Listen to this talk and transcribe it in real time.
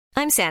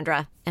I'm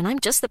Sandra, and I'm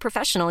just the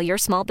professional your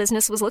small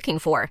business was looking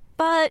for.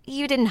 But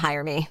you didn't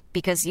hire me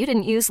because you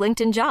didn't use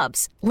LinkedIn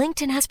Jobs.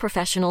 LinkedIn has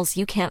professionals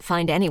you can't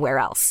find anywhere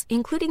else,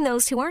 including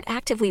those who aren't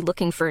actively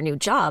looking for a new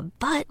job,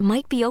 but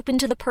might be open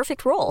to the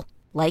perfect role,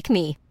 like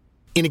me.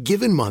 In a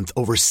given month,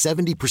 over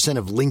 70%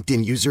 of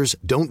LinkedIn users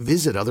don't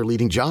visit other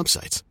leading job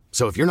sites.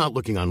 So if you're not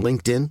looking on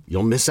LinkedIn,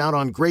 you'll miss out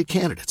on great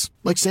candidates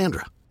like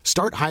Sandra.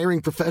 Start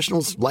hiring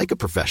professionals like a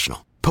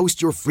professional.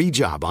 Post your free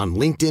job on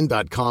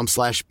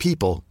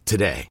linkedin.com/people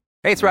today.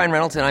 Hey, it's Ryan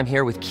Reynolds, and I'm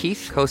here with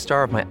Keith,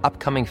 co-star of my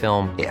upcoming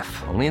film, If,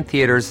 only in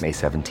theaters May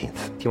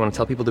 17th. Do you want to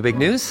tell people the big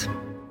news?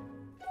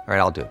 All right,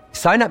 I'll do it.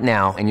 Sign up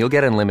now and you'll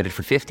get unlimited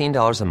for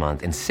 $15 a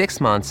month and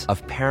 6 months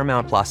of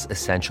Paramount Plus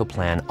Essential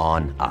Plan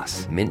on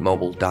us.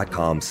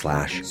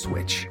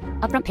 MintMobile.com/switch.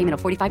 Upfront payment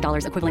of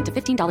 $45 equivalent to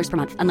 $15 per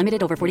month.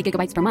 Unlimited over 40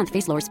 gigabytes per month.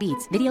 Face lower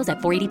speeds. Videos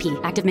at 480p.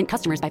 Active Mint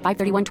customers by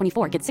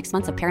 531.24 get 6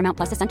 months of Paramount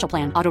Plus Essential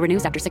Plan. Auto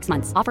renews after 6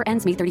 months. Offer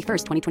ends May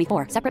 31st,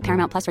 2024. Separate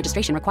Paramount Plus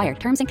registration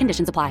required. Terms and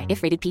conditions apply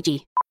if rated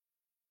PG.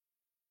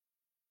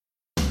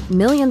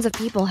 Millions of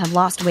people have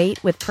lost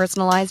weight with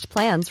personalized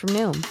plans from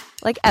Noom.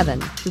 Like Evan,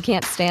 who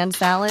can't stand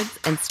salads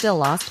and still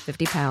lost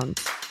 50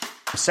 pounds.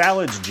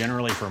 Salads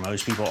generally for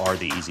most people are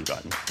the easy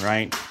button,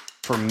 right?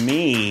 For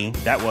me,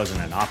 that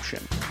wasn't an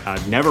option.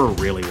 I never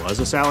really was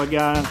a salad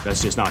guy.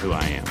 That's just not who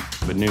I am.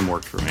 But Noom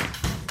worked for me.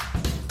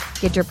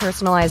 Get your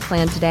personalized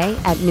plan today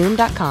at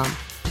Noom.com.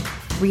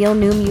 Real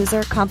Noom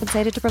user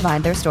compensated to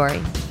provide their story.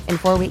 In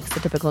 4 weeks,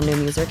 the typical Noom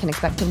user can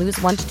expect to lose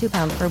 1 to 2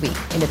 pounds per week.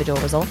 Individual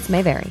results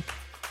may vary.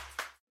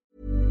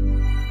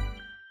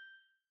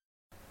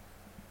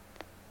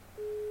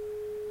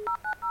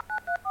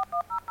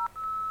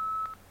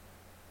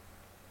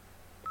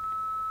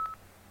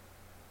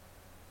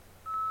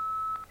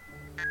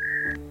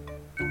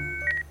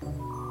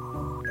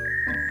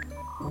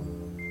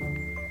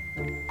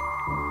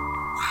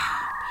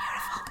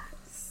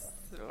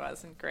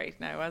 Wasn't great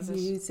now, was it?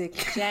 Music.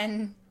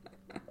 Jen,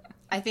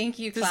 I think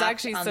you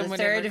clapped on the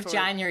 3rd of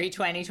January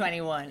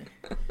 2021.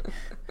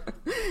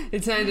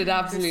 It sounded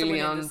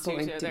absolutely on in the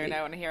point studio to there me.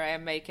 now, and here I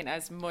am making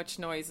as much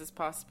noise as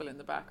possible in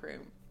the back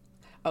room.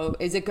 Oh,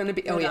 is it going to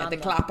be? Oh, yeah, the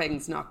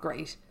clapping's not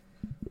great.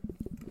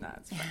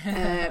 That's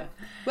fine.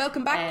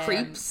 Welcome back,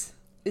 creeps.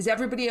 Is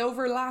everybody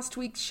over last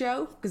week's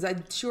show? Because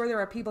I'm sure there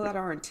are people that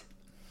aren't.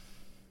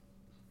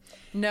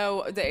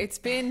 No, it's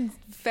been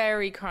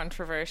very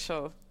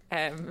controversial.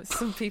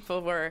 Some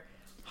people were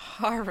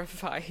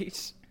horrified.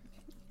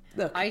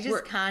 Look, I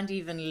just can't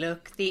even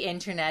look the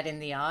internet in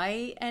the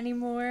eye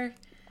anymore.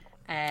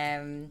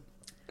 I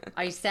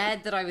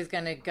said that I was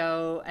going to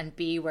go and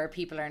be where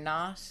people are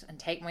not and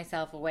take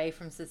myself away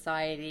from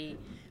society,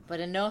 but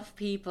enough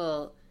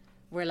people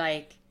were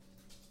like,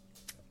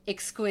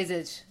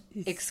 exquisite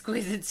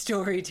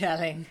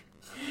storytelling.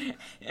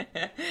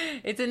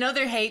 It's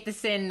another hate the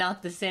sin,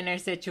 not the sinner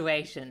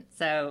situation.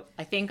 So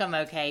I think I'm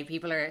okay.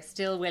 People are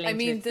still willing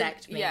to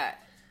accept me. Yeah,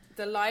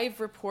 the live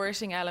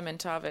reporting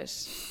element of it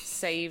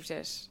saved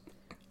it,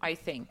 I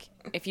think.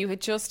 If you had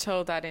just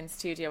told that in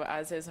studio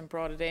as is and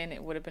brought it in,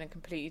 it would have been a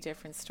completely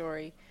different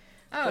story.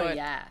 Oh, but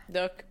yeah.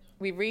 Look,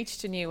 we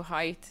reached a new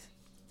height.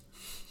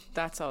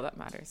 That's all that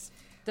matters.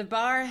 The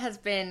bar has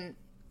been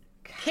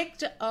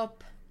kicked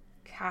up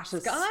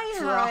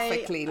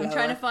catastrophically lower. I'm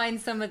trying to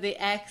find some of the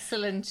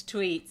excellent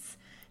tweets.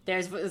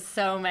 There's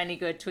so many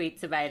good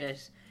tweets about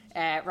it.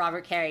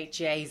 Robert Carey,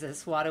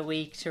 Jesus, what a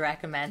week to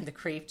recommend the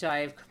Creep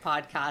Dive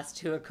podcast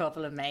to a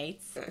couple of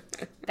mates.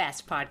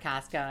 Best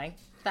podcast going.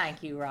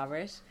 Thank you,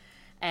 Robert.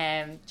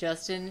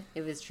 Justin,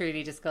 it was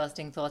truly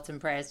disgusting. Thoughts and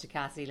prayers to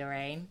Cassie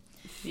Lorraine.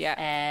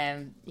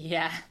 Yeah.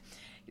 Yeah.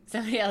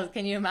 Somebody else,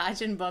 can you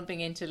imagine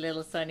bumping into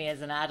little Sonny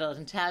as an adult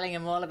and telling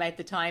him all about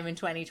the time in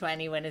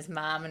 2020 when his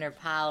mom and her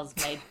pals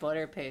made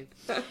butter poop?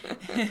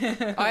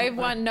 I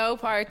want no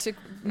part to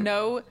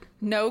no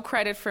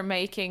credit for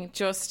making,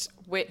 just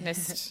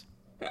witnessed.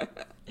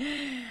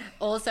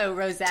 Also,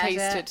 Rosetta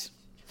Tasted.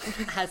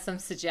 has some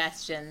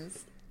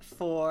suggestions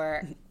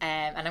for,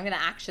 and I'm going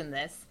to action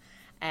this.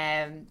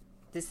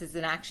 This is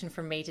an action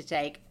for me to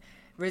take.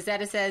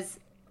 Rosetta says,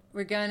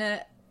 we're going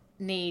to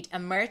need a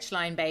merch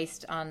line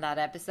based on that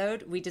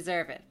episode. We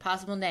deserve it.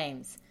 Possible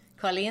names: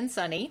 Cully and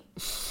Sonny.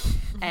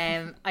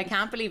 I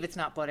can't believe it's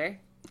not butter.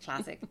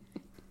 Classic.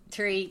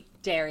 3,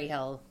 Dairy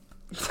Hole.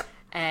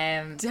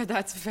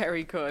 That's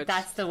very good.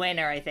 That's the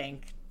winner, I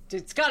think.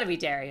 It's got to be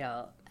Dairy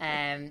Hole.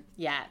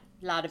 Yeah,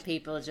 a lot of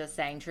people just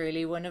saying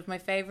truly one of my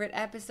favourite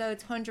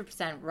episodes.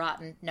 100%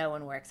 rotten. No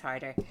one works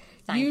harder.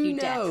 Thank you,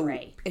 Death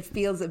Ray. It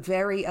feels a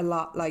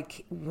lot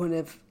like one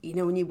of,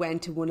 when you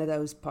went to one of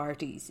those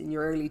parties in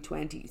your early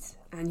 20s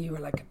and you were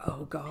like,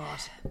 oh God,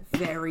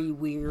 very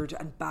weird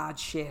and bad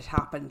shit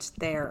happened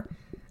there.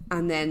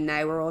 And then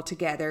now we're all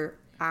together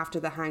after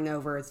the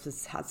hangover has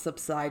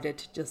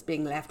subsided, just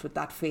being left with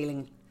that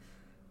feeling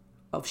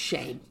of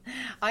shame.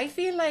 I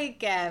feel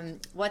like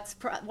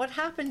what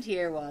happened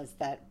here was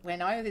that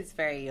when I was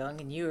very young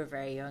and you were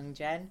very young,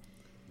 Jen,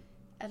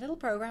 a little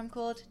program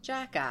called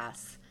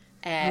Jackass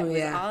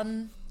was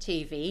on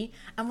TV,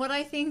 and what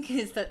I think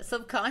is that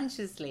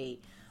subconsciously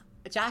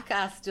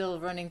jackass still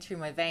running through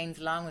my veins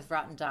along with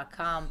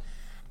rotten.com.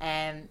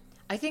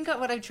 I think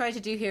what I've tried to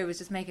do here was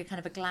just make it kind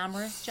of a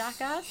glamorous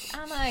jackass,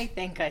 and I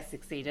think I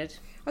succeeded.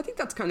 I think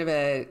that's kind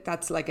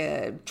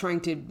of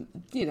trying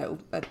to,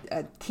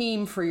 a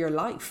theme for your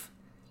life.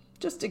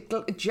 Just a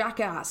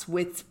jackass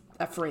with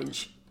a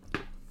fringe.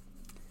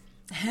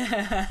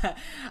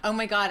 Oh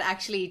my God,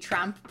 actually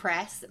Tramp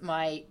Press,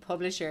 my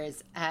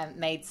publishers,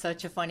 made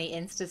such a funny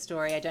Insta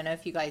story. I don't know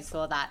if you guys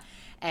saw that,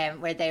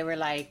 where they were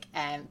like,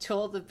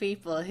 told the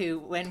people who,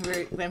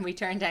 when we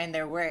turn down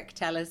their work,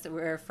 tell us that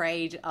we're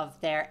afraid of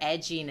their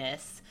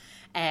edginess,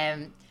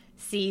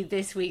 see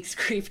this week's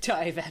Creep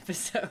Dive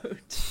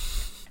episode.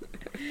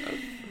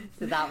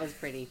 So that was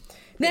pretty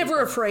Never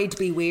funny. afraid to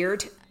be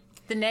weird.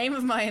 The name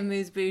of my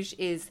amuse-bouche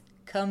is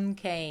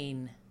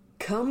Cockaine.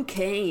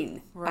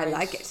 Cockaine. Right. I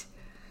like it.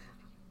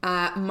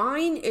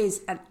 Mine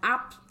is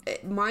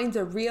mine's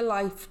a real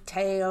life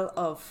tale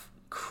of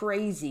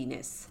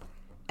craziness.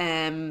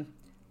 The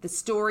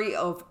story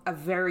of a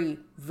very,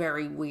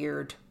 very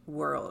weird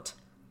world.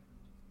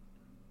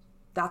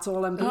 That's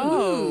all I'm giving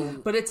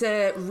you. But it's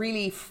a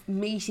really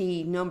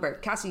meaty number.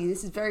 Cassie,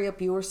 this is very up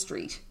your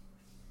street.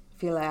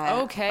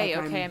 Okay,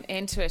 I'm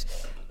into it.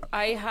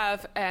 I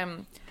have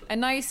a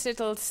nice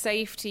little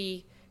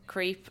safety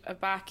creep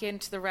back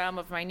into the realm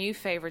of my new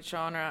favourite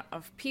genre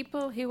of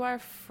people who are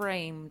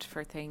framed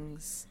for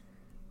things.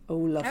 Oh,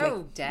 lovely.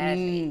 Oh,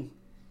 deadly.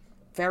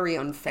 Very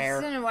unfair.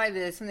 I don't know why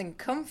there's something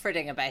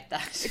comforting about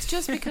that. It's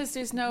just because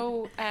there's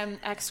no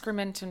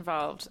excrement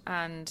involved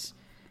and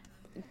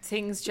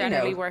things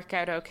generally work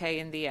out okay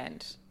in the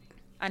end.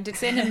 And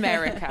it's in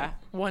America,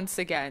 once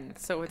again,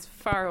 so it's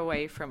far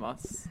away from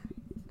us.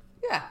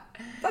 Yeah,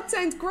 that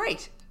sounds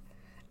great.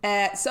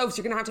 So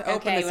you're going to have to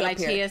open this will up I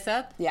here. tee us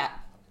up? Yeah.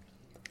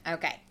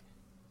 Okay.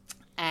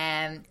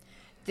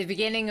 The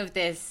beginning of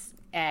this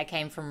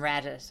came from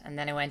Reddit, and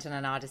then I went on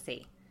an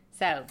Odyssey.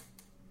 So,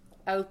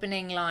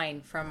 opening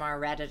line from our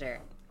Redditor.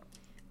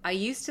 I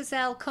used to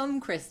sell cum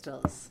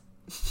crystals.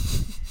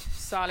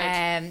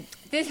 Solid.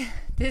 This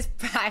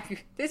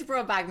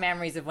brought back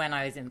memories of when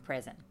I was in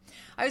prison.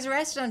 I was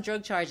arrested on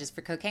drug charges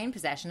for cocaine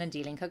possession and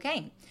dealing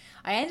cocaine.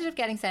 I ended up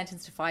getting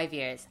sentenced to 5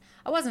 years.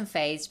 I wasn't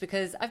fazed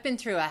because I've been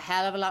through a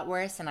hell of a lot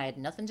worse and I had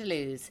nothing to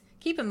lose.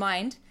 Keep in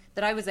mind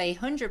that I was a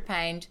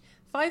 100-pound,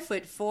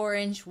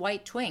 5'4"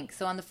 white twink.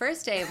 So on the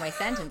first day of my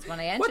sentence, when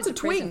I entered the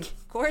prison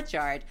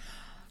courtyard,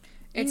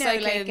 it's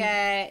like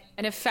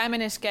an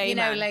effeminate gay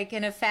man. Like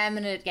an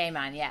effeminate gay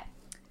man, yeah.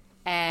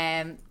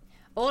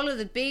 All of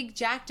the big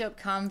jacked up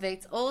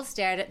convicts all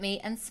stared at me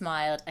and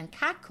smiled and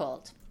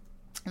catcalled.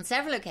 On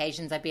several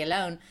occasions I'd be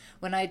alone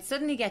when I'd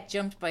suddenly get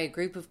jumped by a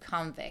group of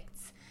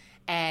convicts.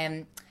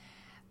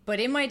 But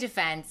in my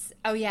defence,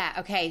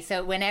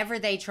 so whenever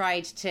they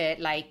tried to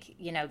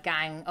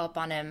gang up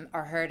on him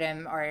or hurt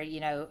him or,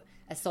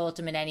 assault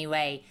him in any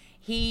way,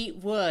 he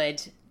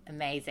would,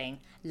 amazing,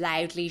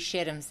 loudly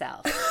shit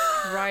himself.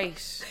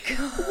 Right.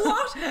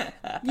 What?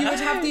 You would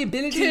have the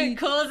ability...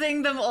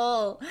 causing them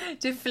all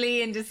to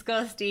flee in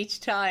disgust each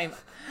time.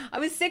 I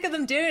was sick of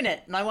them doing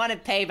it and I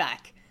wanted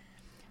payback.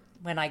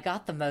 When I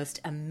got the most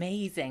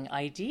amazing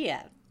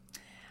idea.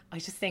 I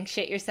just think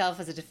shit yourself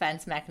as a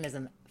defence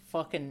mechanism,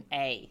 fucking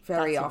A.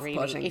 Very that's off-putting.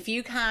 Really, if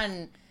you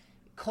can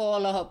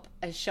call up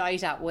a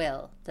shite at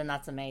will, then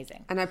that's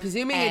amazing. And I'm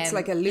presuming it's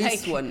like a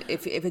loose one.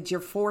 If you're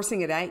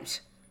forcing it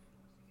out,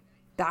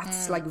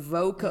 that's like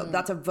vocal.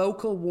 That's a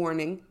vocal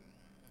warning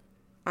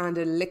and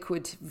a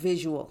liquid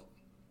visual.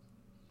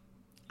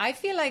 I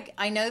feel like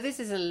I know this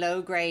is a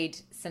low-grade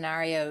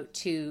scenario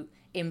to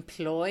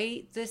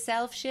employ the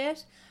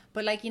self-shit,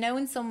 but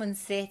when someone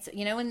sits,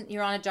 when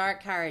you're on a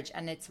dark carriage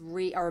and it's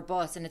or a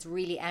bus and it's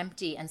really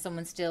empty and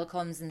someone still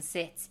comes and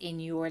sits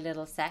in your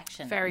little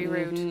section. Very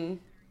rude.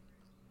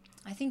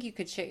 I think you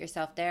could shit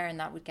yourself there and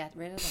that would get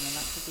rid of them, and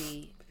that could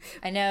be...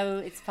 I know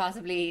it's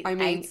possibly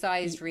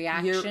outsized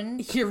reaction.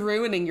 You're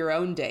ruining your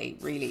own day,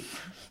 really.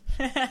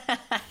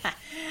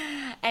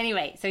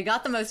 Anyway, so I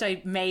got the most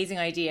amazing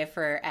idea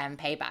for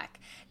payback.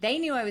 They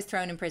knew I was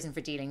thrown in prison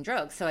for dealing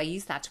drugs, so I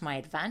used that to my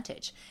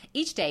advantage.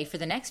 Each day for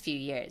the next few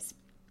years,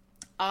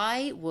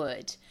 I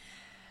would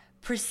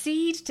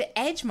proceed to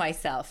edge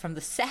myself from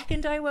the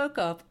second I woke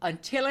up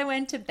until I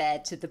went to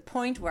bed to the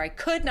point where I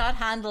could not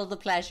handle the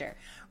pleasure.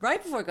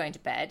 Right before going to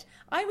bed,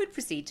 I would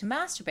proceed to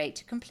masturbate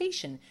to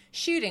completion,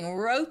 shooting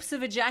ropes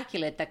of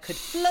ejaculate that could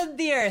flood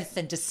the earth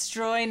and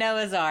destroy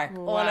Noah's Ark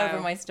all over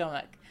my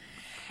stomach.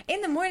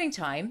 In the morning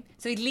time,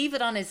 so he'd leave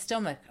it on his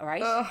stomach, all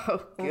right?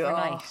 Oh,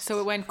 overnight. God. So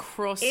it went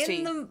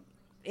crusty.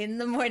 In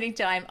the morning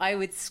time, I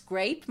would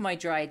scrape my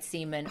dried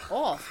semen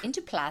off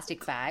into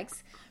plastic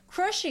bags,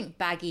 crushing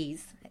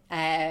baggies,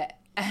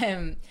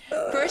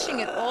 crushing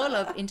it all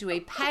up into a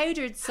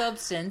powdered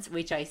substance,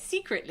 which I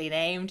secretly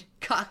named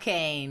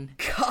Cockaine.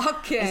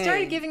 Cockaine. I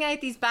started giving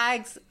out these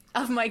bags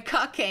of my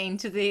cocaine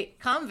to the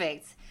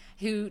convicts,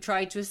 who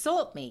tried to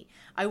assault me.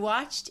 I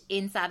watched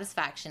in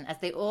satisfaction as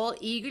they all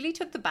eagerly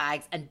took the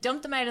bags and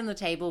dumped them out on the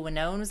table when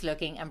no one was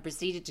looking and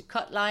proceeded to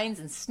cut lines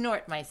and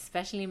snort my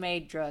specially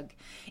made drug.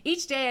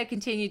 Each day I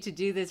continued to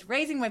do this,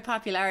 raising my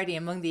popularity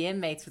among the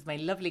inmates with my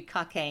lovely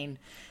Cockaine.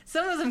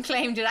 Some of them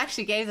claimed it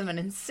actually gave them an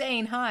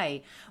insane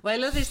high,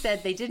 while others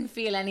said they didn't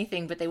feel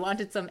anything but they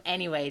wanted some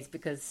anyways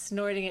because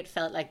snorting it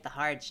felt like the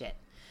hard shit.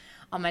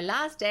 On my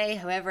last day,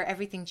 however,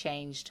 everything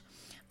changed.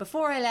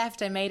 Before I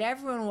left, I made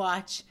everyone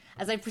watch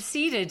as I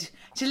proceeded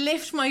to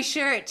lift my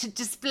shirt to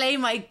display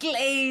my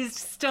glazed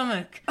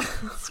stomach,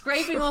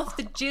 scraping off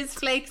the jizz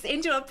flakes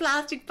into a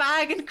plastic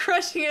bag and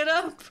crushing it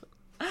up.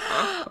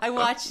 I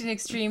watched in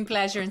extreme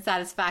pleasure and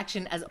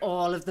satisfaction as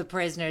all of the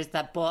prisoners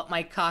that bought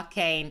my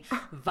Cockaine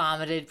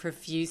vomited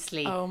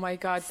profusely. Oh my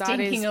God, that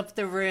stinking is up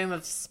the room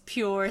of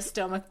pure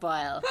stomach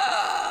bile.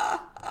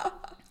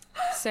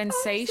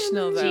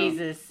 sensational, though.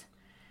 Jesus.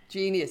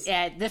 Genius.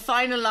 Yeah, the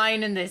final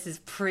line in this is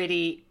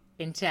pretty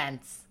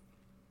intense.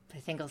 I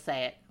think I'll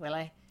say it, will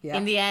I? Yeah.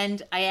 In the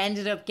end, I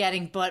ended up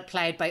getting butt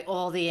plowed by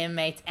all the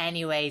inmates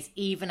anyways,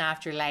 even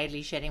after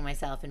loudly shitting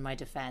myself in my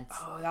defence.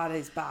 Oh, that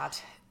is bad.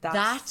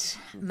 That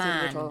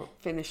man little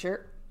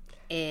finisher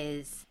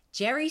is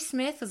Jerry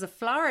Smith, was a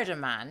Florida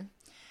man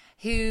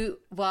who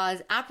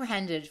was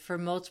apprehended for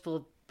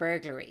multiple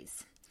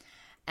burglaries.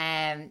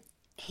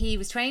 He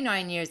was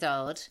 29 years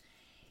old.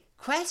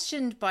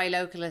 Questioned by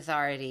local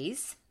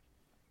authorities,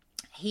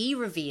 he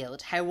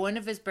revealed how one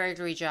of his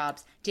burglary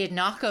jobs did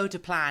not go to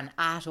plan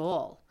at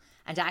all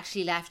and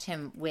actually left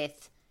him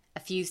with a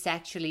few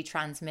sexually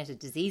transmitted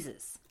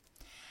diseases.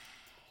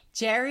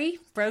 Jerry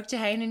broke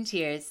down in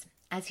tears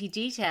as he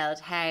detailed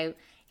how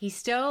he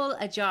stole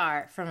a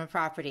jar from a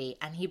property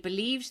and he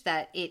believed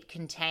that it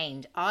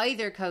contained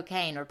either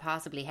cocaine or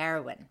possibly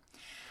heroin.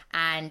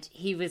 And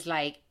he was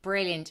like,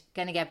 brilliant,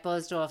 going to get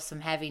buzzed off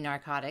some heavy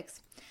narcotics.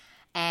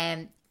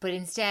 But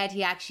instead,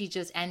 he actually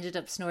just ended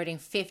up snorting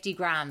 50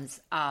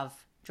 grams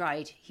of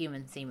dried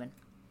human semen.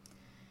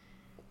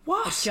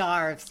 What? A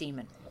jar of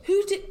semen.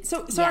 Who did?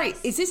 So sorry,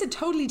 Yes. Is this a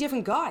totally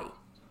different guy?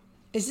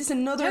 Is this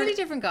another Totally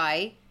different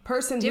guy.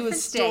 person who different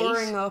was state.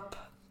 storing up?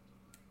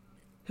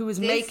 Who was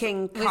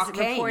making was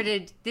cocaine?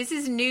 reported. This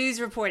is news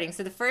reporting.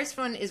 So the first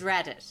one is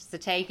Reddit. So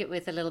take it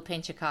with a little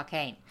pinch of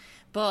cocaine.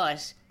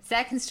 But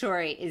second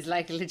story is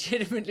like a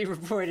legitimately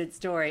reported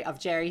story of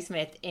Jerry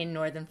Smith in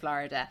northern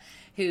Florida,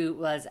 who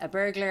was a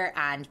burglar,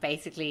 and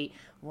basically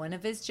one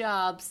of his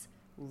jobs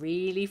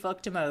really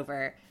fucked him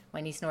over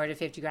when he snorted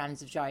 50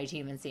 grams of dried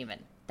human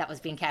semen that was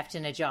being kept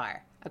in a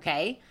jar.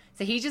 Okay?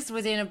 So he just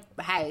was in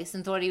a house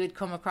and thought he would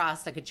come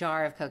across like a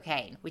jar of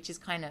cocaine, which is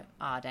kind of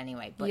odd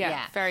anyway. But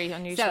yeah, very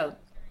unusual. So,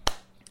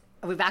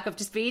 are we back up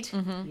to speed?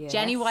 Mm-hmm. Yes.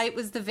 Jenny White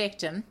was the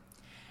victim.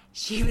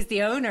 She was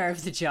the owner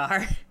of the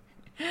jar.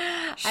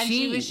 And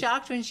she was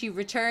shocked when she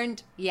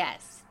returned.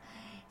 Yes.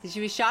 So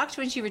she was shocked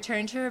when she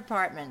returned to her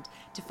apartment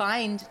to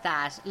find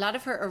that a lot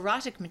of her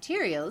erotic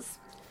materials,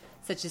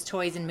 such as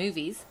toys and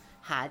movies,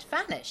 had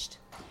vanished.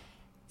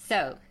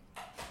 So,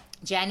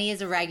 Jenny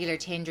is a regular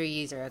Tinder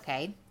user,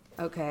 okay?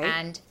 Okay.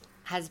 And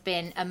has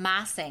been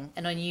amassing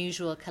an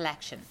unusual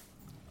collection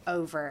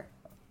over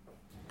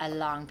a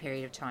long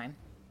period of time.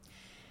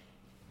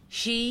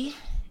 She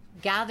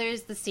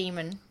gathers the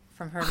semen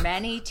from her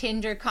many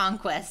Tinder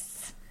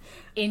conquests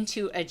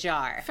into a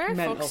jar. Fair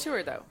Mental. fucks to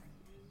her, though.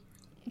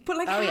 But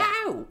like, Oh, yeah.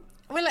 how?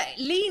 Well,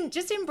 lean,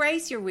 just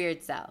embrace your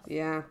weird self.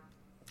 Yeah.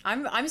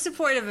 I'm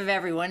supportive of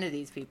every one of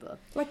these people.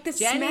 Like the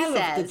Jenny smell of the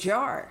says-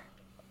 jar.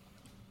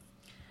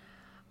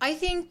 I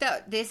think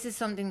that this is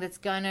something that's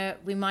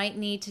we might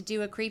need to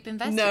do a creep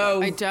investigate.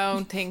 No. I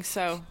don't think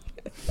so.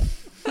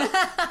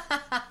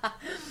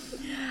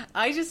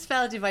 I just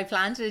felt if I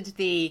planted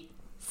the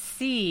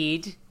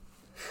seed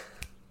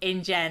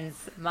in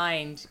Jen's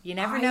mind, you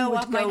never I know would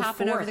what might go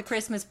happen over forth the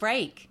Christmas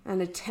break.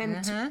 And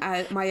attempt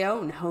Mm-hmm. my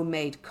own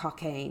homemade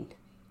cocaine.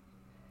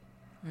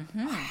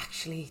 I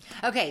actually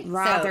Okay,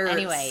 rather so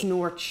anyway.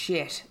 snort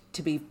shit,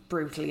 to be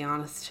brutally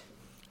honest.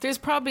 There's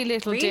probably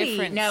little Really?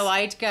 difference. No,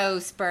 I'd go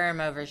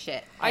sperm over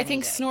shit. I any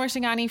think day.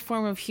 snorting any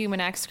form of human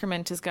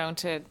excrement is going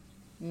to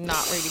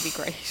not really be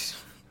great.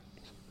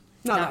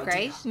 Not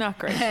great. Not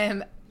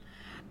great.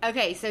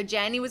 Okay, so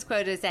Jenny was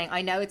quoted as saying,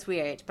 I know it's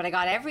weird, but I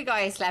got every guy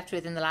I slept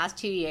with in the last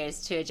 2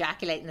 years to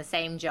ejaculate in the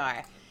same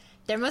jar.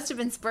 There must have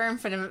been sperm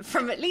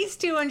from at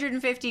least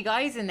 250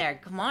 guys in there.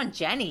 Come on,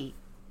 Jenny.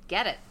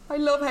 Get it. I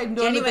love how none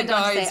Jenny of the went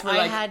on to guys say, were I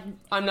like, had-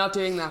 I'm not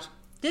doing that.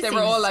 This They were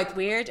seems all like,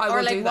 weird. I Or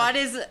will like, do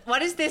that.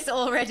 what is this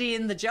already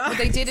in the jar?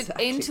 They did it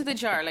Exactly. into the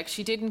jar. Like,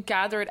 she didn't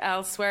gather it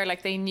elsewhere.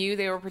 Like, they knew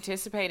they were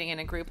participating in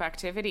a group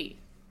activity.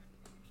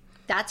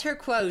 That's her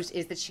quote,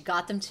 is that she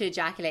got them to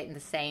ejaculate in the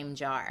same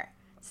jar.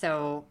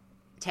 So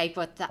take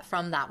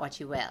from that what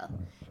you will.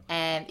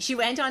 She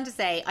went on to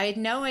say, I had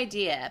no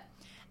idea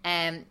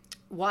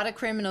what a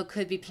criminal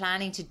could be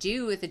planning to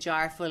do with a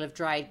jar full of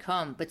dried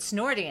cum, but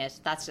snorting it,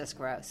 that's just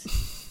gross.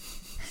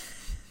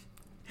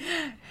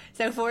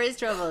 So for his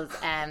troubles,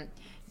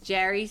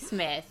 Jerry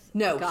Smith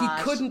No, got,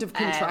 he couldn't have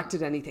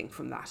contracted anything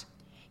from that.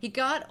 He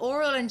got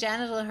oral and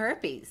genital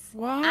herpes.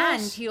 What?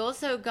 And he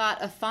also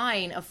got a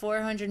fine of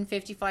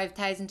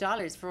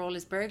 $455,000 for all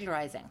his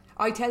burglarizing.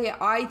 I tell you,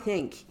 I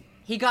think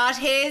he got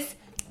his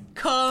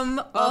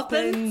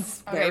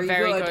come-uppance. Okay,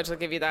 very good. I'll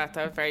give you that.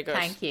 That was very good.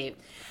 Thank you.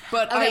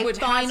 But okay, I would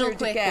hazard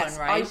to guess.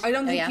 One, right? I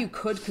don't think you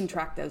could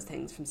contract those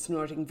things from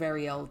snorting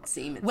very old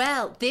semen.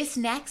 Well, this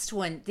next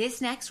one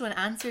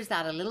answers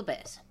that a little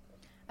bit.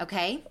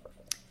 Okay?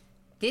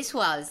 This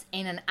was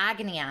in an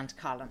agony aunt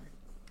column.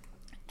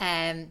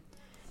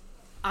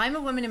 I'm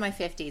a woman in my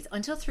 50s.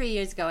 Until 3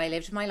 years ago, I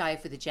lived my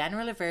life with a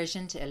general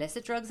aversion to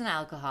illicit drugs and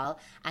alcohol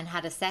and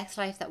had a sex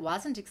life that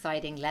wasn't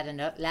exciting, let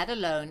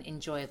alone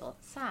enjoyable.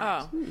 Sad.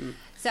 Oh.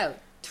 So,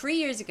 3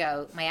 years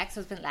ago, my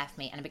ex-husband left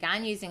me and I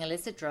began using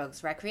illicit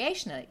drugs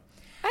recreationally.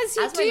 As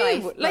you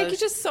do. Like you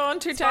just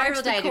sauntered down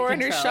to the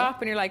corner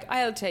shop and you're like,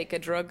 I'll take a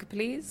drug,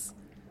 please.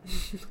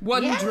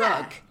 One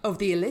drug of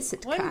the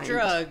illicit kind. One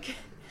drug.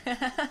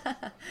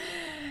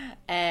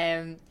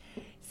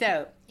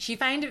 So she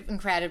found it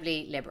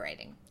incredibly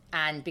liberating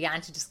and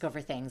began to discover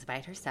things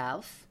about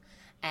herself.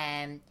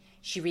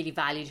 She really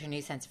valued her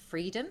new sense of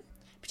freedom,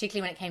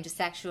 particularly when it came to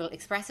sexual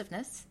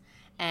expressiveness.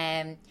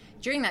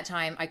 During that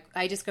time,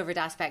 I discovered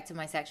aspects of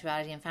my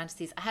sexuality and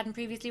fantasies I hadn't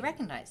previously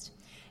recognised.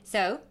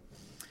 So,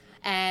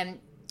 a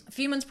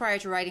few months prior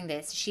to writing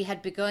this, she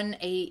had begun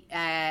a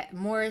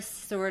more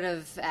sort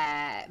of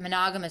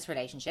monogamous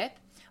relationship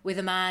with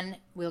a man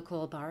we'll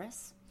call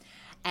Boris,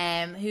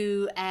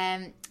 who...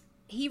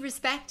 he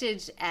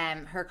respected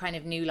her kind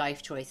of new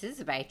life choices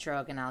about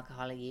drug and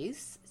alcohol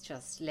use. It's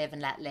just live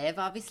and let live,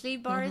 obviously,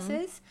 Boris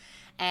is.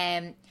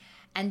 And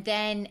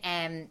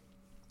then,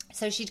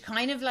 so she'd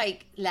kind of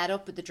like let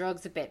up with the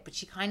drugs a bit, but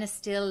she kind of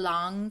still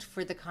longed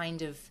for the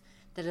kind of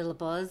the little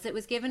buzz it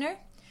was giving her.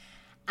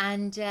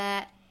 And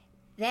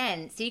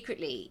then,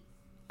 secretly,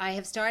 I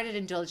have started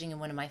indulging in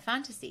one of my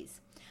fantasies.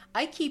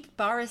 I keep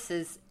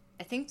Boris's...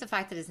 I think the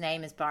fact that his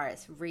name is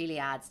Boris really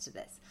adds to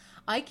this.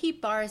 I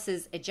keep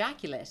Boris's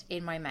ejaculate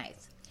in my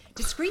mouth,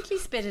 discreetly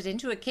spit it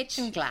into a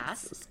kitchen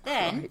glass,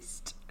 then,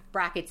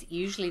 brackets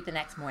usually the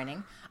next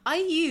morning, I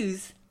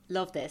use,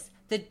 love this,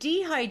 the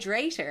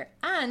dehydrator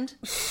and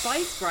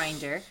spice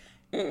grinder,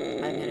 I'm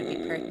going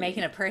to be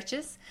making a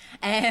purchase,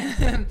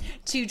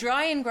 to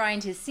dry and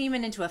grind his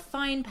semen into a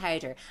fine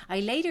powder. I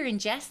later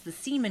ingest the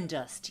semen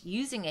dust,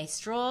 using a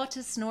straw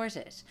to snort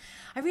it.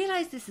 I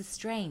realise this is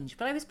strange,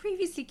 but I was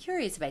previously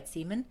curious about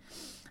semen,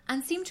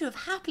 and seem to have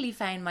happily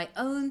found my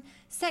own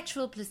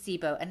sexual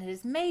placebo, and it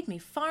has made me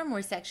far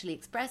more sexually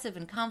expressive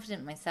and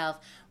confident in myself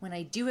when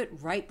I do it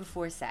right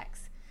before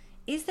sex.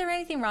 Is there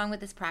anything wrong with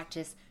this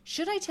practice?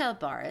 Should I tell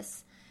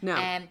Boris? No.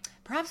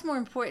 Perhaps more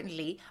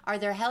importantly, are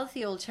there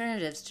healthy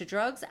alternatives to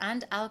drugs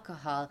and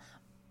alcohol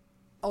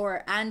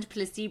and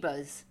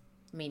placebos,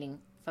 meaning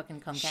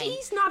fucking cocaine?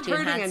 She's not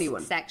hurting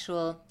anyone.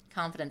 Sexual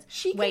confidence.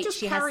 She can just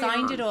she carry has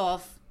signed on. it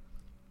off.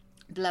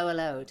 Blow a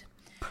load.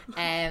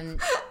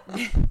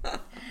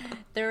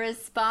 The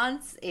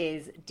response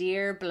is,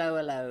 dear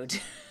blow a load.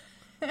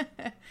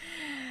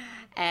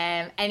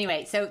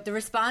 Anyway, so the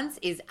response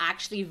is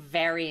actually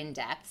very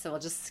in-depth, so I'll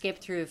just skip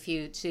through a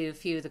few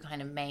of the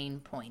kind of main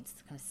points,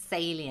 the kind of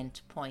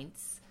salient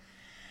points.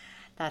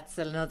 That's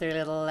another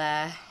little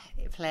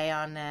play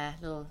on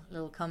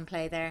little cum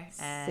play there.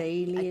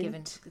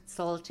 Salient.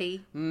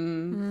 Salty.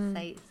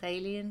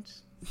 Salient.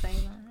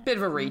 Bit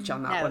of a reach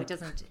on that one. No, it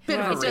doesn't. Bit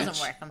of a it reach.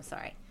 doesn't work. I'm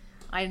sorry.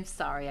 I'm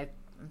sorry I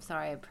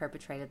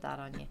perpetrated that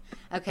on you.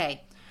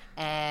 Okay.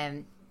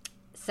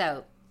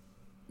 So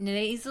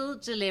nasal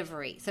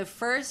delivery. So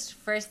first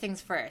things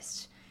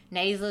first.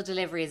 Nasal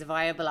delivery is a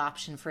viable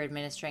option for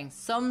administering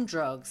some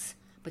drugs,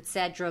 but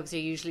said drugs are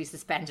usually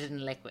suspended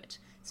in liquid.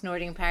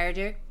 Snorting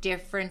powder,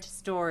 different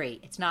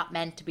story. It's not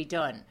meant to be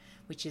done,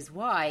 which is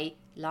why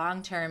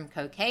long-term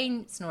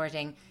cocaine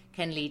snorting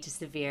can lead to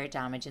severe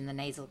damage in the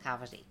nasal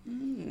cavity.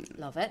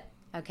 Love it.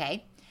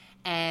 Okay.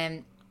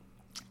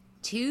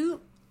 To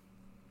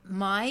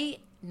my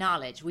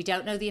knowledge, we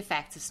don't know the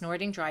effects of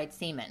snorting dried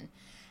semen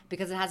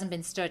because it hasn't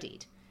been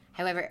studied.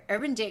 However,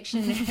 Urban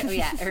Dictionary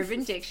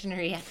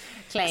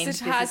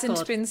claims it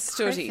hasn't been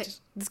studied.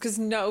 It's because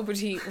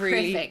nobody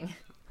really... Criffing.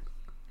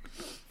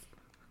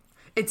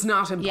 It's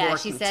not important. Yeah,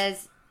 she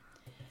says,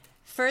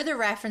 further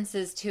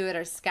references to it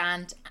are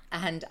scant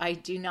and I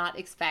do not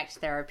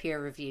expect there are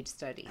peer-reviewed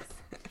studies.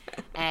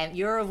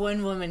 You're a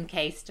one-woman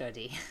case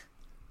study.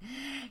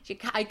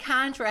 I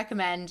can't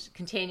recommend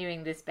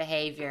continuing this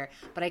behaviour,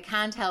 but I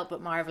can't help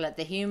but marvel at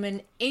the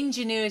human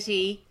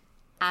ingenuity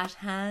at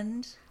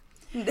hand.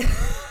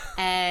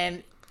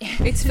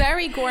 It's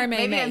very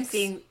gourmet maybe mix. I'm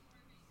seeing,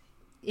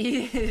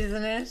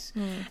 isn't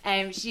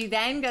it? She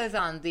then goes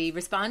on, the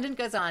respondent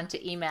goes on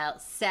to email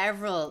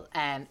several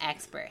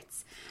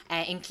experts,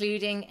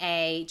 including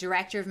a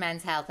director of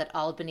men's health at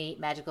Albany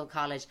Medical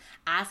College,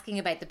 asking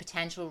about the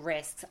potential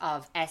risks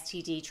of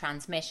STD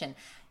transmission.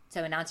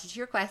 So in answer to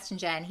your question,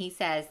 Jen, he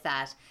says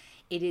that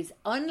it is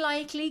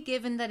unlikely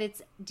given that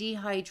it's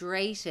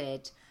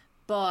dehydrated,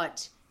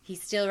 but he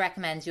still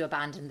recommends you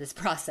abandon this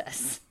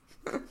process.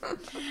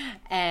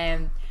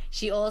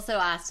 She also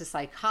asked a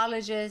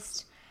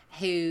psychologist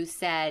who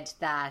said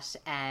that,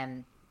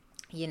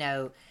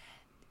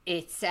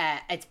 it's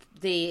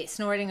the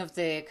snorting of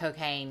the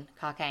cocaine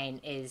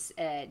is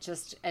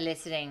just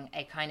eliciting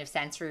a kind of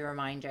sensory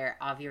reminder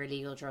of your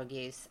illegal drug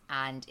use,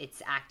 and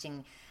it's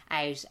acting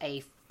out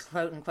a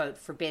quote unquote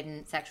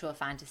forbidden sexual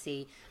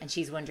fantasy. And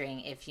she's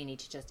wondering if you need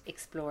to just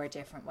explore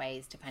different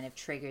ways to kind of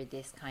trigger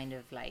this kind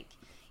of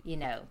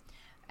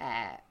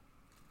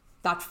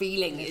that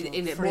feeling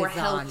in a more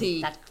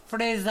healthy, that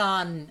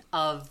frisson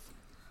of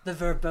the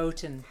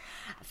verboten.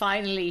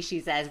 Finally, she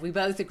says, we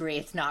both agree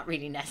it's not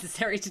really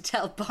necessary to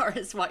tell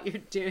Boris what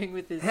you're doing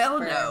with his Hell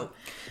sperm. no.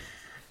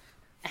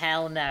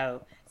 Hell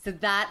no. So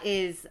that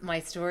is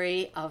my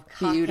story of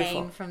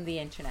Cockaine from the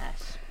internet.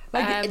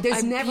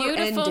 There's never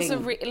ending.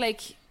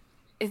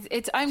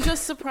 I'm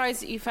just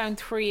surprised that you found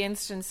 3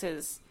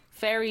 instances,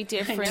 very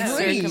different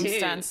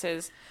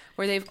circumstances,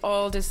 where they've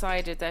all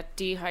decided that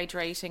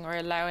dehydrating or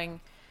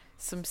allowing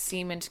some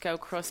semen to go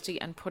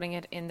crusty and putting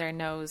it in their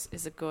nose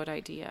is a good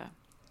idea.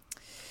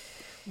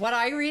 What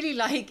I really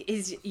like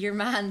is your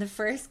man, the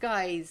first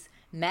guy's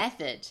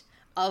method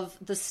of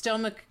the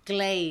stomach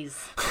glaze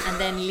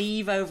and then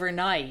leave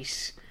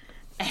overnight.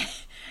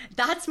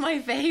 That's my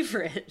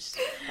favourite.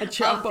 A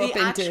chop up the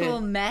into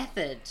actual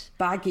method.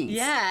 Baggies.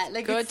 Yeah,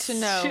 good to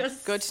know.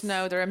 Good to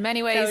know. There are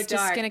many ways to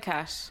skin a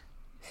cat.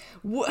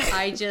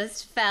 I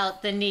just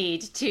felt the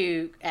need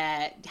to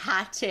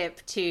hat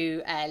tip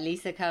to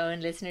Lisa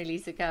Cohen, listener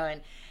Lisa Cohen,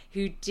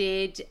 who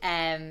did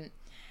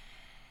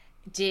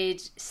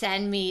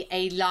send me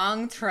a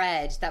long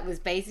thread that was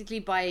basically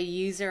by a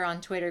user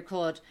on Twitter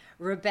called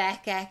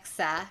Rebecca,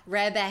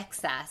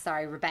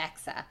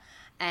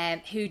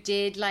 who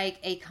did like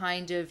a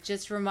kind of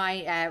just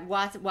remind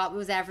what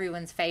was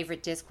everyone's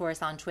favorite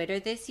discourse on Twitter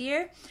this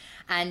year.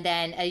 And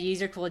then a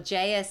user called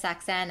Jaya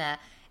Saxena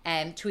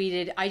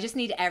tweeted, I just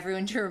need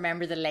everyone to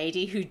remember the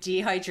lady who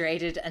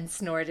dehydrated and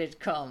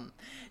snorted cum.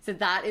 So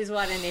that is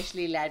what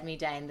initially led me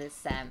down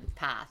this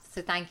path.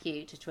 So thank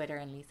you to Twitter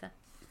and Lisa.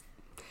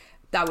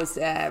 That was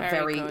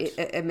very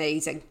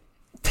amazing.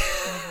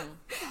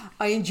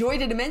 I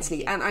enjoyed it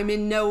immensely, and I'm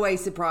in no way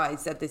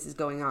surprised that this is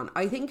going on.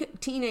 I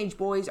think teenage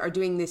boys are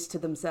doing this to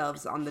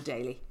themselves on the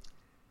daily.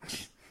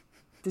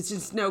 There's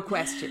just no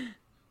question.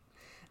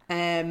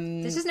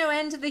 There's just no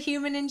end to the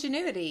human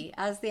ingenuity,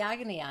 as the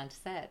agony aunt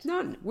said.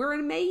 None. We're an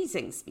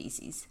amazing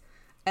species.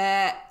 Do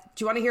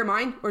you want to hear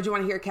mine, or do you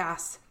want to hear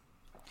Cass?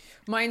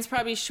 Mine's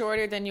probably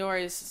shorter than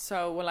yours,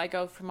 so will I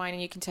go for mine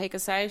and you can take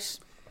us out?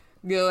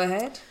 Go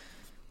ahead.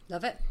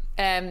 Love it.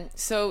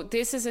 So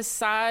this is a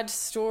sad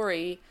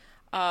story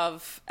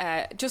of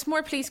just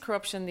more police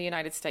corruption in the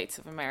United States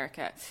of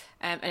America.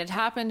 And it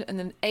happened on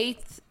the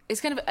 8th.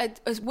 It's kind of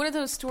it's one of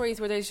those stories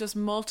where there's just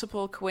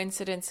multiple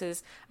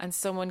coincidences and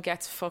someone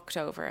gets fucked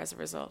over as a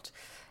result.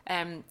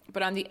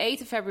 But on the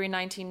 8th of February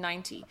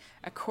 1990,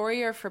 a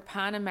courier for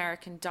Pan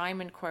American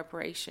Diamond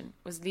Corporation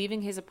was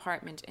leaving his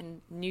apartment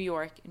in New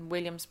York in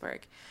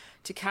Williamsburg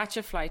to catch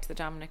a flight to the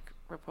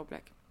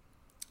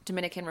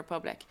Dominican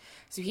Republic.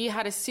 So he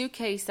had a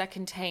suitcase that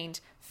contained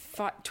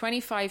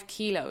 25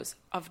 kilos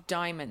of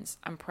diamonds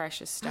and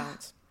precious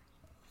stones.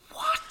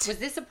 What? Was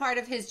this a part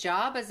of his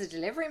job as a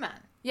delivery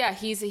man? Yeah,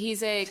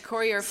 he's a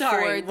courier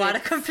for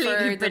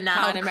the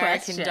Pan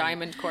American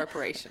Diamond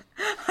Corporation.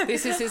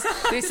 This is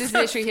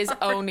literally his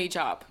only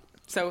job.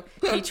 So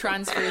he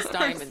transfers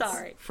diamonds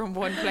from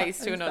one place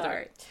to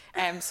another.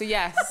 So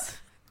yes,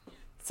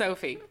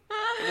 Sophie.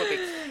 It would be.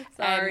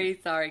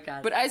 Sorry,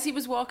 guys. But as he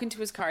was walking to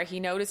his car,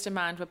 he noticed a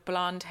man with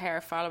blonde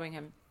hair following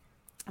him.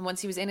 And once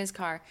he was in his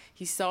car,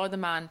 he saw the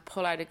man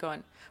pull out a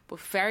gun. But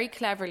very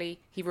cleverly,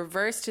 he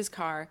reversed his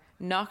car,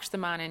 knocked the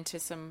man into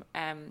some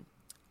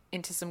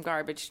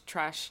garbage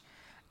trash,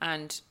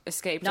 and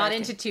escaped. Not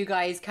into 2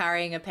 guys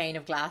carrying a pane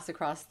of glass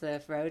across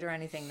the road or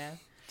anything. No,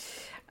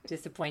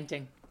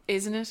 disappointing,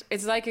 isn't it?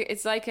 It's like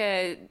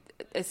a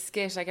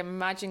skit. Like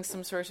imagine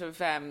some sort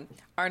of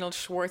Arnold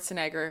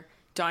Schwarzenegger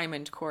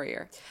diamond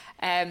courier.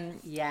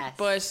 Yes.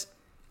 But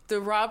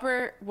the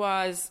robber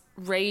was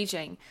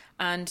raging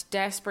and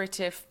desperate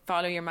to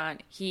follow your man.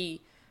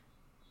 He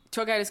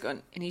took out his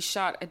gun and he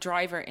shot a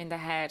driver in the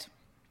head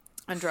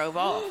and drove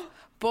off.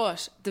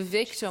 But the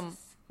victim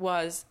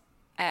was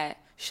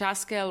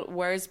Shaskel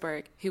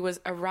Wurzburg, who was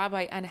a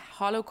rabbi and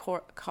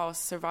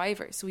Holocaust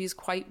survivor. So he's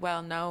quite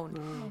well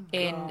known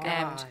in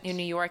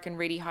New York and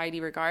really highly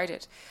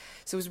regarded.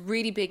 So it was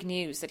really big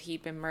news that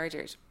he'd been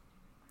murdered.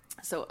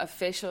 So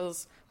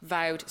officials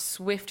vowed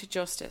swift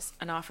justice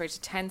and offered a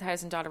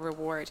 $10,000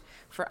 reward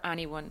for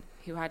anyone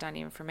who had any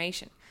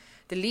information.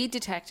 The lead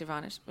detective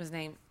on it was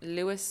named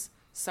Louis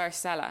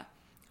Sarcella,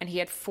 and he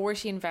had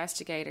 40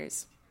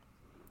 investigators.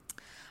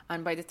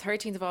 And by the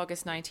 13th of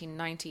August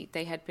 1990,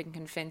 they had been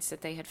convinced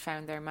that they had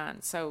found their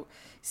man. So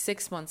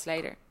 6 months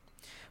later.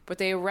 But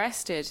they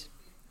arrested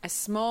a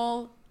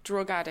small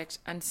drug addict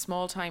and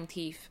small-time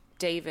thief,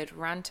 David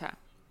Ranta.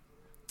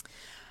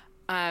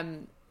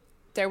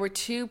 There were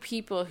 2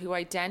 people who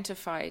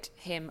identified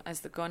him as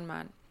the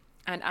gunman.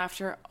 And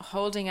after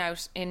holding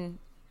out in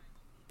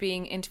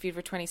being interviewed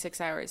for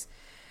 26 hours,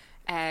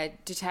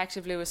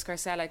 Detective Louis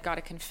Scarcella got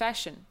a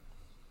confession,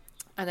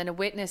 and then a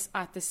witness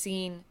at the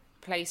scene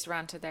placed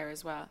Ranta there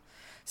as well.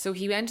 So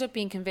he ended up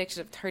being convicted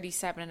of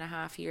 37 and a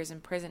half years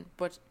in prison,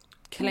 but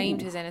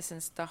claimed his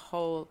innocence the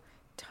whole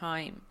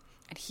time.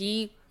 And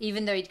he...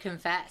 Even though he'd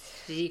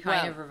confessed, did he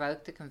kind of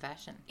revoke the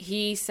confession?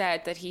 He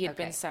said that he had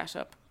been set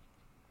up.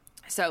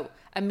 So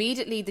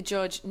immediately the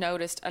judge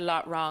noticed a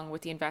lot wrong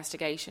with the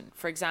investigation.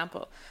 For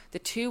example, the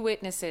two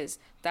witnesses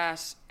who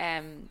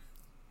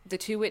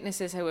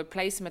had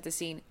placed him at the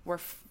scene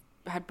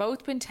had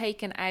both been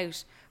taken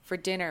out for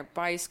dinner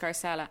by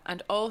Scarcella,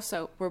 and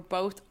also were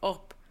both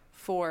up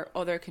for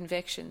other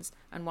convictions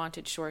and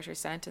wanted shorter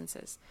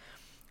sentences.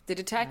 The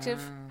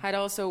detective had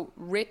also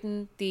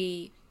written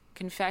the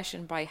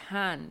confession by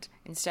hand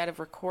instead of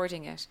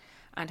recording it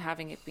and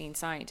having it being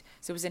signed.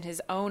 So it was in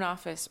his own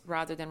office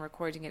rather than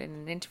recording it in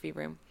an interview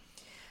room.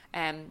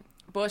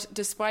 But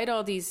despite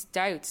all these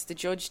doubts, the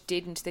judge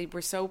didn't. They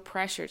were so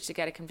pressured to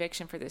get a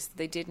conviction for this,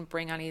 they didn't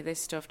bring any of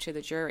this stuff to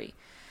the jury.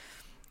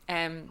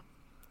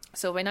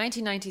 So by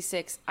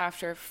 1996,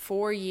 after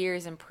 4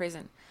 years in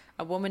prison,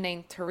 a woman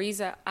named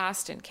Teresa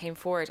Aston came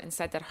forward and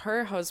said that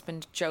her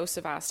husband,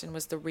 Joseph Aston,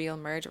 was the real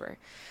murderer.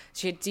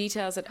 She had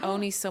details that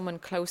only someone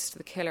close to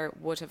the killer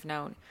would have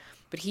known.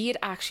 But he had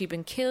actually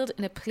been killed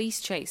in a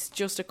police chase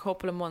just a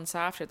couple of months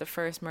after the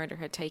first murder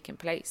had taken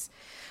place.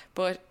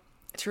 But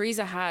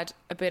Teresa had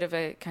a bit of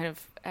a kind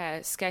of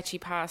sketchy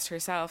past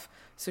herself,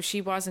 so she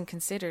wasn't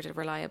considered a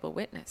reliable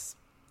witness.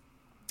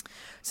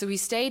 So he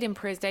stayed in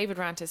prison. David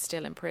Ranta is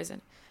still in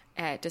prison,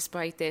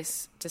 despite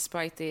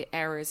the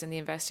errors in the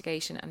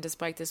investigation and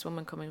despite this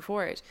woman coming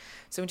forward.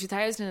 So in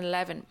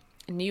 2011,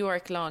 New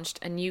York launched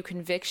a new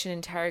conviction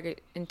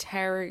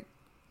integrity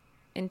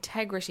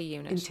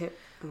unit,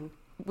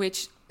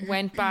 which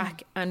went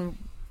back and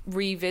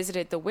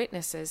revisited the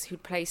witnesses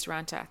who'd placed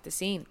Ranta at the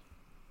scene.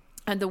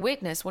 And the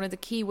witness, one of the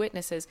key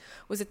witnesses,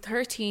 was a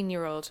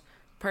 13-year-old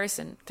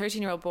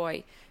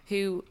boy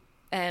who,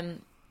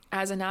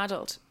 as an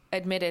adult,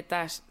 admitted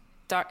that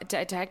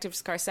Detective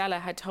Scarcella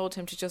had told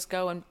him to just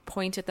go and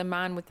point at the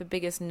man with the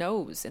biggest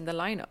nose in the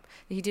lineup.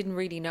 He didn't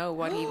really know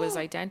what he was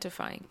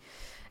identifying.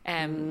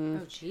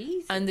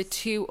 Jesus. And the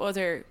two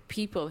other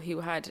people who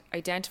had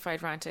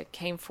identified Ranta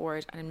came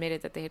forward and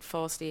admitted that they had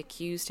falsely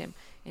accused him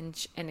in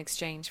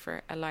exchange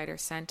for a lighter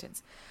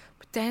sentence.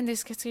 But then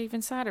this gets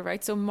even sadder,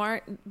 right? So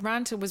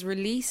Ranta was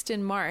released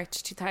in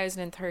March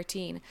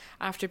 2013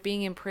 after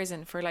being in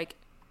prison for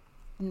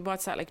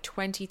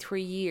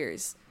 23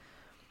 years.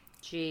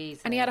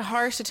 Jesus. And he had a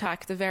heart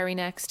attack the very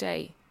next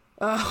day.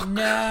 Oh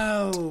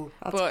no!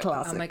 That's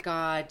classic. Oh my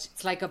God!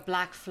 It's like a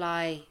black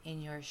fly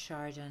in your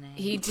Chardonnay.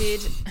 He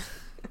did,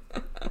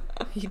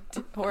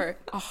 or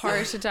a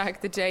heart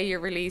attack the day you're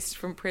released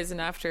from prison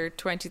after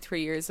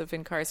 23 years of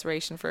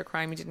incarceration for a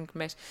crime he didn't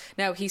commit.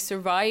 Now, he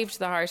survived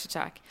the heart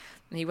attack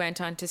and he went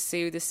on to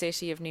sue the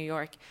city of New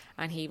York,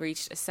 and he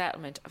reached a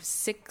settlement of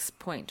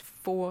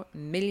 $6.4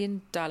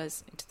 million in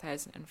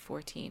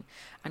 2014.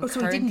 And so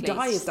he didn't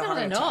die of the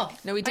heart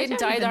attack? No, he didn't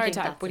die of the heart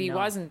attack, but he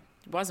wasn't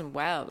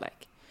well,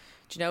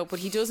 but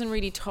he doesn't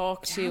really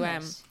talk to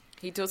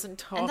he doesn't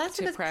talk to press. And that's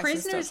because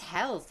prisoners'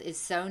 health is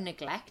so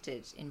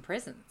neglected in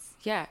prisons.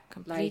 Yeah,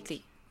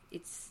 completely.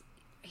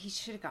 He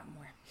should have got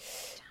more.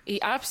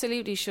 He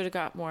absolutely should have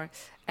got more.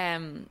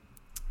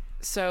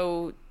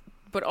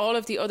 But all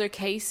of the other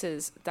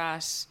cases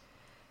that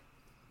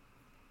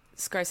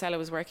Scarcella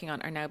was working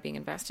on are now being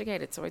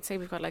investigated. So I'd say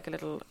we've got we're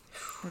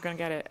going to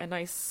get a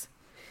nice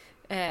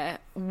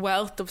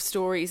wealth of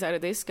stories out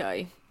of this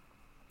guy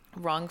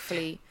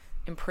wrongfully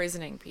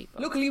imprisoning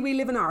people. Luckily we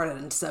live in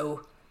Ireland,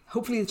 so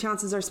hopefully the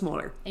chances are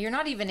smaller. And you're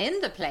not even in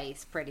the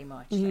place, pretty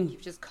much.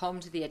 You've just come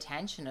to the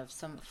attention of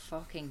some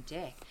fucking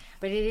dick.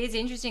 But it is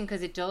interesting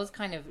because it does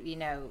kind of,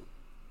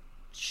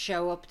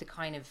 show up the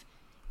kind of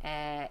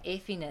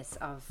iffiness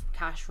of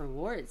cash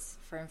rewards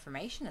for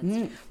information and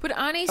stuff. But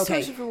any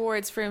sort of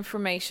rewards for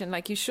information,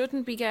 you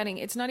shouldn't be getting,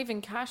 it's not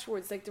even cash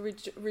rewards,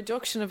 the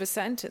reduction of a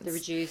sentence. The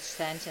reduced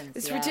sentence.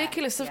 It's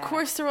ridiculous. Of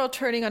course they're all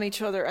turning on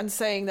each other and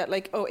saying that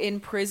in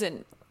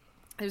prison.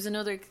 There was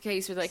another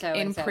case where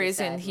in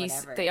prison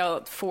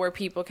four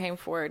people came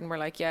forward and were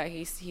like, yeah,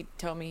 he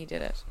told me he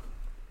did it.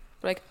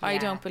 But I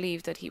don't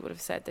believe that he would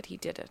have said that he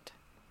did it.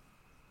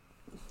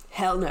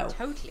 Hell no.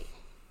 Totally.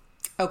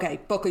 Okay,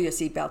 buckle your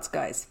seatbelts,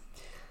 guys.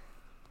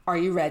 Are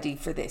you ready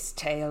for this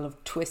tale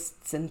of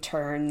twists and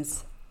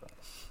turns?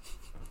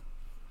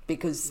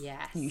 Because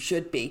you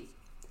should be.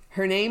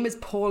 Her name is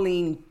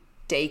Pauline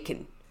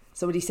Dakin.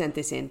 Somebody sent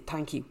this in,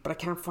 thank you, but I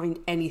can't find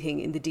anything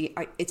in the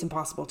it's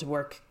impossible to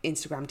work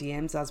Instagram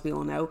DMs, as we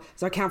all know,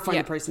 so I can't find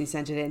the person who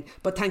sent it in,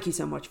 but thank you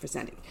so much for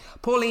sending.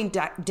 Pauline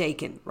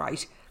Dakin,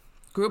 right,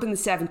 grew up in the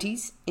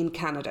 70s in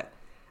Canada,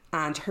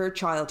 and her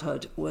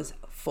childhood was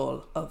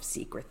full of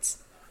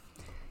secrets.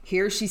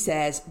 Here she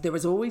says, there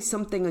was always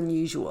something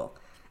unusual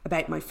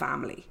about my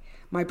family.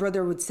 My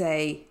brother would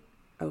say,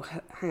 oh,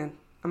 hang on,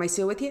 am I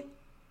still with you?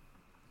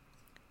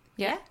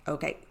 Yeah.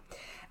 Okay.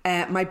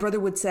 My brother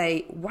would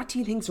say, what do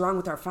you think's wrong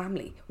with our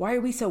family? Why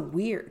are we so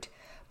weird?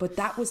 But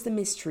that was the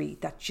mystery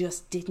that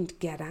just didn't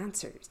get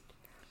answered.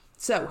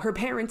 So her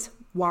parents,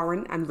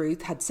 Warren and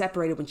Ruth, had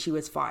separated when she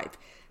was 5.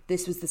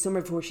 This was the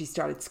summer before she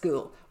started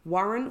school.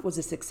 Warren was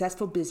a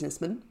successful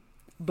businessman,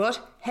 but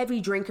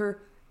heavy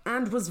drinker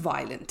and was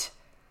violent.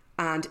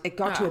 And it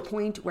got to a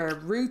point where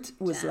Ruth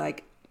was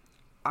like,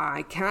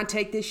 I can't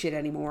take this shit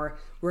anymore.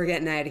 We're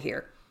getting out of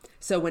here.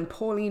 So when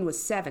Pauline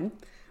was 7,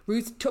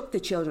 Ruth took the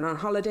children on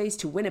holidays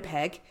to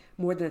Winnipeg,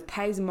 more than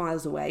 1,000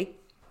 miles away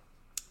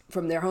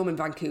from their home in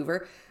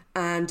Vancouver.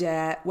 And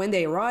when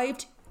they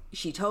arrived,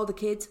 she told the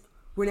kids,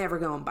 we're never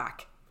going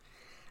back.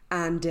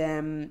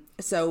 And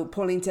so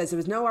Pauline says there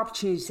was no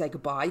opportunity to say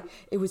goodbye.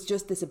 It was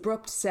just this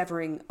abrupt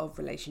severing of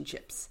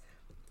relationships.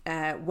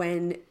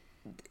 When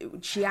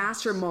she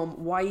asked her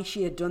mum why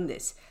she had done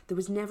this, there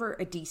was never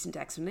a decent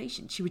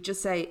explanation. She would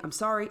just say, I'm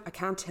sorry, I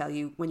can't tell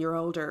you. When you're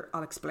older,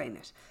 I'll explain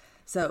it.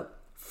 So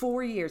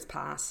 4 years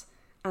pass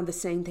and the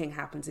same thing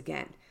happens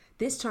again.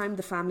 This time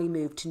the family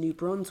moved to New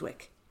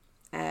Brunswick.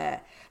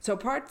 So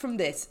apart from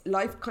this,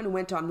 life kind of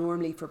went on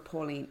normally for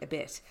Pauline a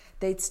bit.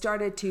 They'd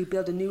started to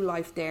build a new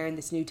life there in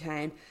this new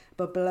town,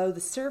 but below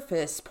the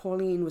surface,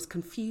 Pauline was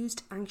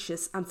confused,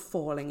 anxious and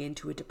falling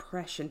into a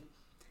depression.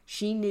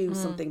 She knew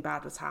something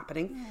bad was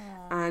happening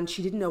and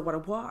she didn't know what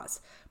it was,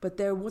 but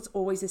there was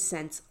always a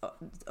sense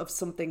of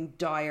something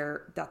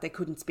dire that they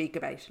couldn't speak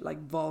about,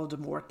 like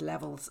Voldemort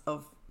levels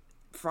of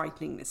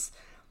frighteningness.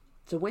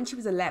 So when she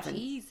was 11,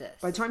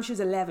 by the time she was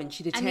 11,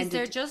 she'd attended... And is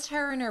there just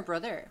her and her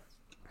brother?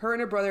 Her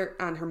and her brother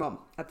and her mum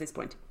at this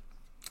point.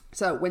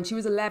 So when she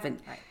was 11,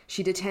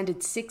 she'd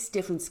attended 6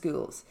 different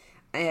schools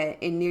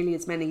in nearly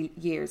as many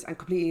years and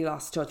completely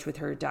lost touch with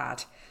her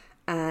dad.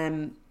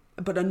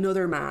 But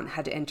another man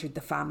had entered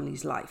the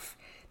family's life.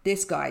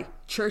 This guy,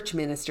 church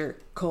minister,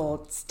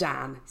 called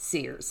Stan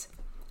Sears.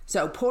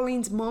 So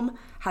Pauline's mum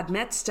had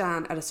met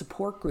Stan at a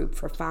support group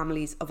for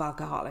families of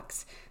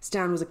alcoholics.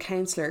 Stan was a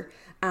counsellor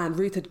and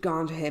Ruth had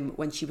gone to him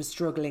when she was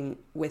struggling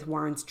with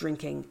Warren's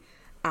drinking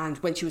and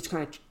when she was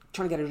kind of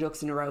trying to get her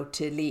ducks in a row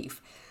to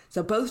leave.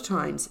 So both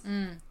times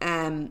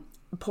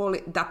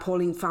that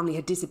Pauline family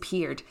had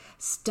disappeared,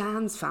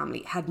 Stan's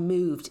family had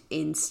moved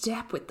in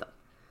step with them.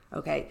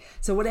 Okay,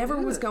 so whatever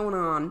was going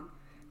on,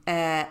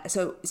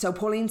 so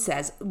Pauline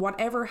says,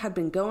 whatever had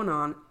been going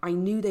on, I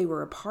knew they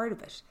were a part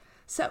of it.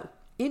 So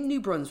in New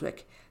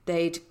Brunswick,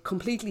 they'd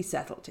completely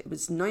settled. It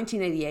was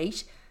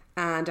 1988,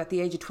 and at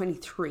the age of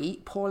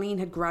 23, Pauline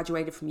had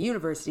graduated from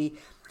university.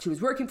 She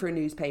was working for a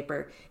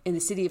newspaper in the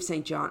city of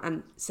St.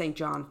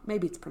 John,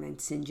 maybe it's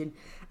pronounced St. John.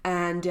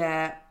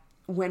 And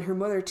when her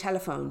mother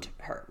telephoned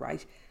her,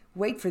 right,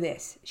 wait for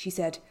this, she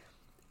said,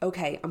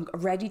 okay, I'm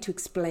ready to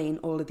explain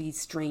all of these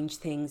strange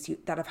things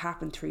that have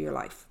happened through your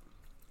life.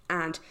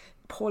 And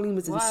Pauline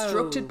was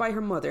instructed by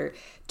her mother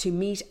to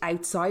meet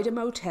outside a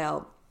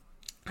motel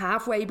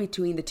halfway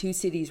between the two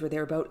cities where they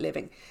were both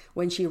living.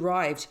 When she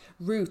arrived,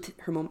 Ruth,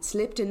 her mum,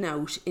 slipped a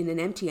note in an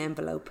empty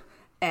envelope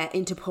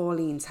into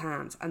Pauline's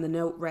hands. And the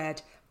note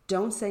read,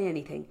 don't say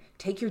anything,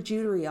 take your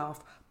jewellery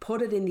off,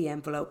 put it in the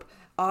envelope,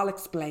 I'll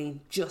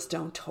explain, just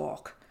don't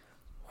talk.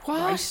 What?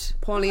 Right?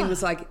 Pauline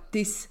was like,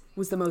 this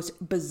was the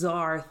most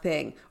bizarre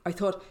thing. I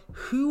thought,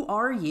 who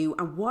are you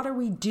and what are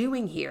we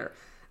doing here?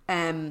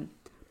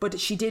 But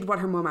she did what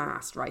her mum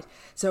asked, right?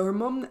 So her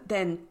mum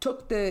then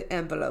took the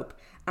envelope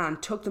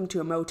and took them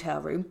to a motel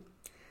room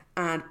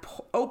and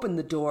opened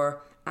the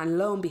door, and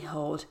lo and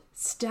behold,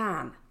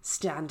 Stan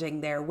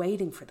standing there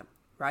waiting for them,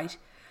 right?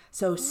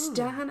 So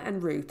Stan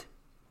and Ruth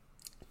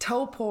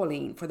told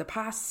Pauline for the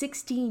past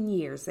 16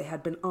 years they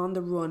had been on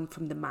the run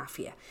from the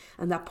mafia,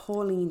 and that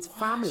Pauline's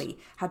family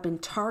had been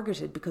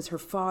targeted because her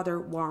father,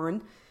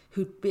 Warren,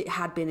 who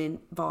had been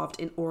involved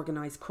in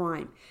organised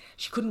crime.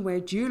 She couldn't wear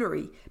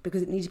jewellery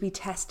because it needed to be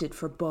tested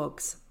for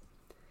bugs.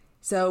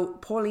 So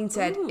Pauline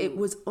said, it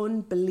was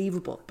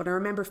unbelievable, but I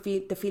remember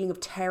the feeling of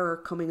terror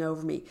coming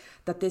over me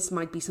that this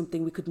might be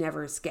something we could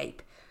never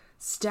escape.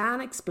 Stan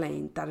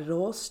explained that it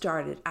all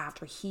started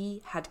after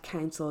he had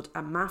counselled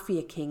a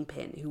mafia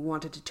kingpin who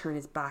wanted to turn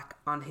his back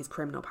on his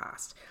criminal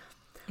past.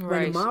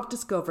 Right. When the mob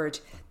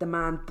discovered the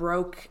man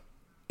broke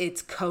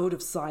its code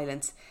of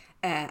silence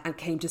and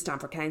came to Stan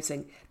for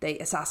counselling, they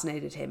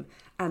assassinated him,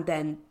 and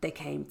then they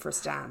came for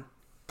Stan,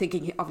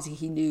 thinking obviously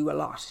he knew a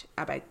lot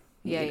about.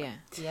 Yeah.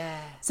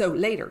 So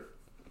later,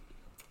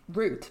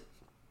 Ruth,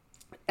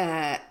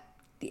 the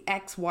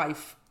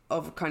ex-wife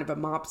of kind of a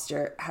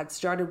mobster, had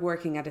started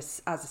working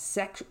as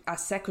a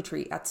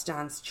secretary at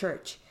Stan's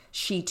church.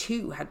 She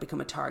too had become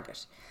a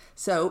target.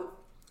 So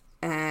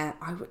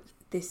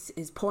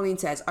Pauline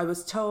says, I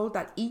was told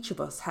that each of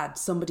us had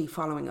somebody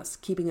following us,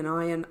 keeping an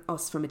eye on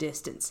us from a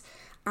distance,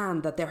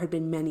 and that there had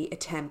been many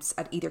attempts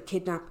at either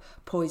kidnap,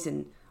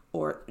 poison,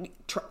 or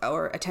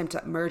attempt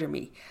at murder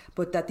me,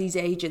 but that these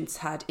agents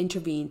had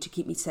intervened to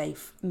keep me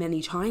safe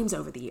many times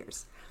over the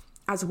years.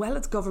 As well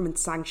as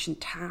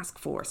government-sanctioned task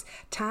force,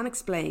 Tan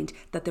explained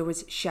that there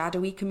was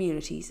shadowy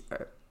communities,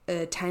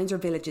 towns or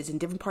villages in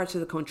different parts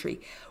of the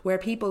country where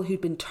people who'd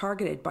been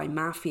targeted by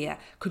mafia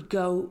could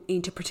go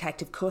into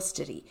protective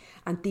custody,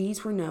 and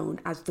these were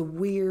known as the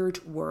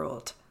Weird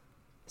World.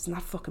 Isn't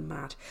that fucking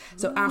mad?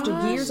 So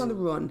after years on the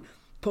run,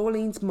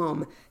 Pauline's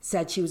mum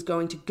said she was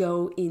going to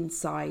go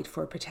inside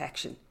for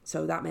protection.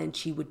 So that meant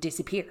she would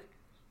disappear,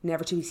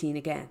 never to be seen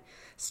again.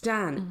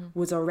 Stan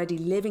was already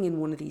living in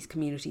one of these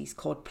communities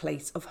called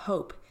Place of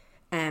Hope,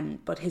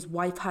 but his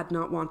wife had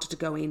not wanted to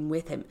go in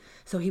with him,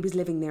 so he was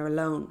living there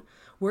alone,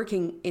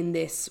 working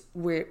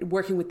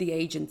with the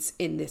agents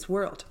in this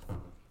world.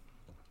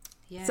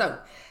 Yeah. So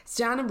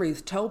Stan and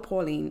Ruth told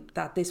Pauline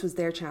that this was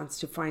their chance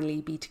to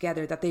finally be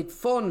together, that they'd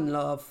fallen in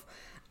love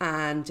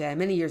and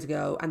many years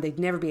ago, and they'd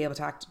never been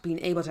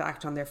able to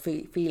act on their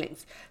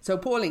feelings. So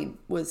Pauline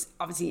was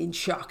obviously in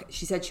shock.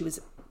 She said she was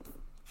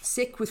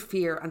sick with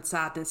fear and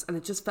sadness, and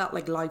it just felt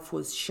like life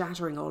was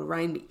shattering all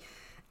around me.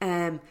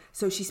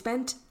 So she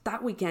spent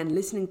that weekend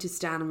listening to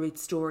Stan and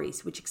Ruth's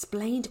stories, which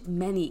explained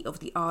many of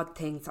the odd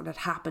things that had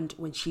happened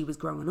when she was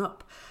growing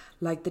up,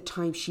 like the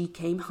time she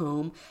came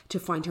home to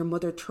find her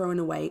mother throwing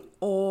away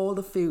all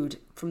the food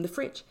from the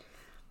fridge.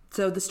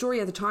 So the story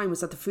at the time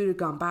was that the food had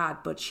gone bad,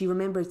 but she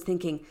remembers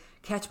thinking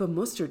ketchup and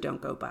mustard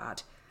don't go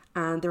bad,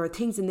 and there are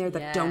things in there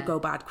that don't go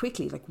bad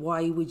quickly. Like,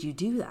 why would you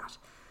do that?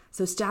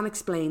 So Stan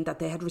explained that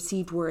they had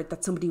received word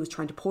that somebody was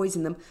trying to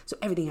poison them, so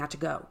everything had to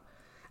go.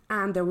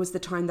 And there was the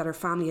time that her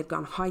family had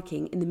gone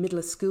hiking in the middle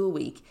of school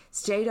week,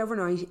 stayed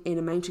overnight in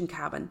a mountain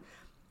cabin,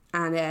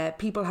 and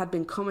people had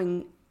been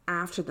coming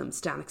after them,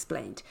 Stan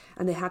explained,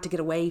 and they had to get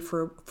away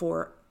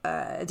for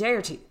a day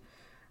or two.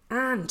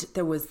 And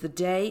there was the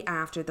day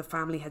after the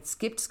family had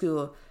skipped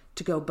school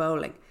to go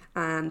bowling,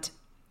 and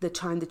the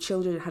time the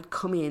children had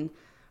come in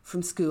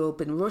from school,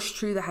 been rushed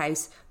through the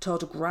house,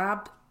 told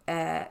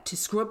to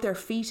scrub their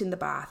feet in the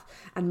bath,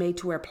 and made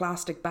to wear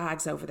plastic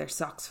bags over their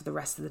socks for the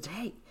rest of the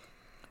day.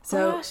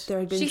 So there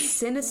had been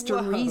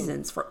sinister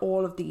reasons for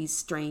all of these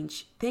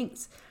strange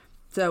things.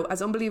 So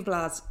as unbelievable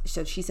as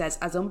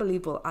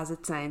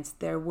it sounds,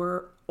 there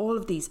were all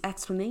of these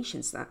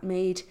explanations that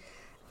made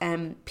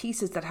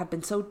pieces that had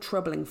been so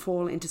troubling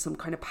fall into some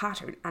kind of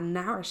pattern and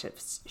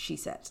narratives, she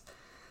says.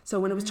 So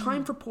when it was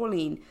time for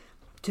Pauline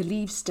to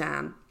leave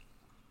Stan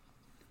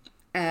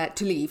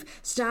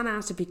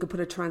asked if he could put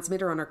a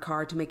transmitter on her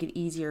car to make it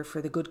easier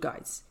for the good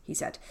guys, he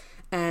said,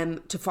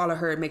 to follow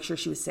her and make sure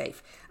she was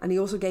safe. And he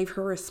also gave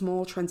her a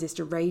small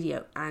transistor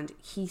radio, and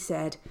he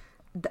said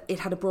that it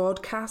had a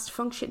broadcast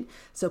function,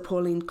 so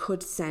Pauline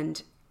could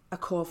send a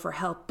call for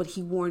help, but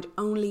he warned,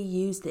 only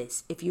use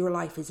this if your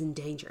life is in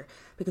danger,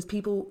 because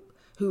people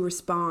who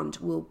respond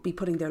will be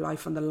putting their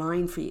life on the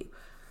line for you.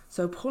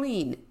 So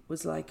Pauline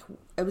was like,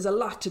 it was a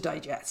lot to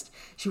digest.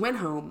 She went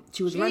home,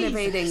 she was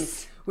renovating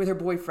with her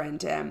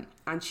boyfriend, and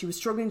she was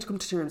struggling to come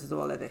to terms with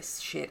all of this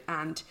shit.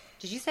 And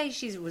did you say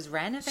she was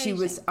renovating? She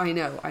was, I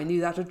know, I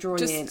knew that would draw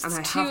you in, and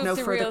I have no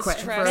further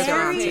Very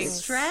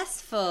answers.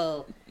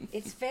 stressful.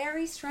 It's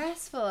very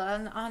stressful.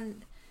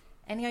 On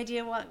any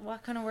idea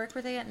what kind of work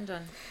were they getting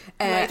done?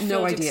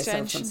 No idea, so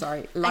I'm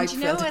sorry. And you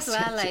know as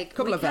well, like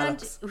couple of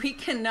we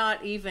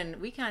can't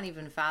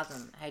even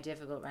fathom how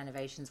difficult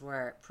renovations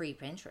were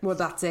pre-Pinterest. Well,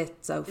 that's it.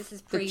 So this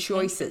is the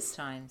choices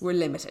were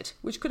limited,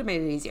 which could have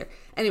made it easier.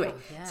 Anyway,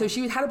 so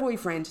she had a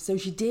boyfriend, so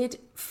she did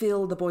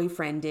fill the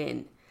boyfriend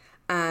in.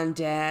 And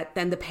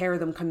then the pair of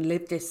them kind of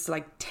lived this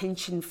like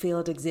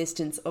tension-filled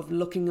existence of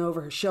looking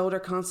over her shoulder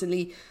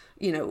constantly,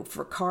 you know,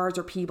 for cars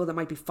or people that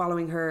might be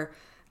following her,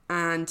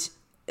 and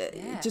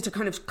just a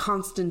kind of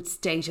constant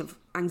state of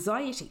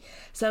anxiety.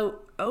 So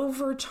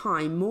over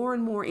time, more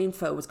and more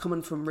info was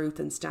coming from Ruth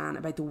and Stan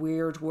about the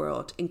weird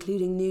world,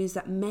 including news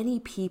that many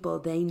people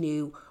they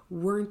knew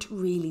weren't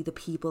really the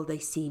people they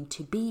seemed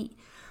to be.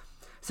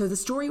 So the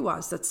story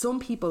was that some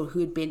people who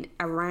had been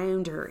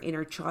around her in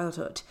her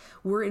childhood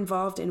were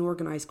involved in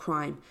organised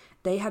crime.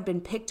 They had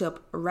been picked up,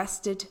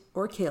 arrested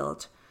or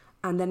killed,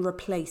 and then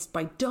replaced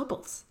by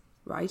doubles,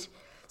 right?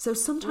 So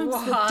sometimes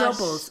the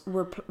doubles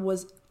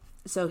was...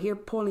 So here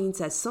Pauline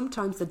says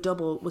sometimes the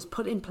double was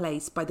put in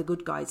place by the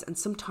good guys, and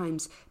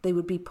sometimes they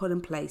would be put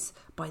in place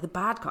by the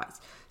bad guys.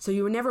 So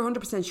you were never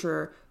 100%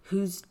 sure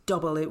whose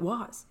double it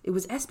was. It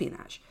was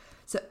espionage,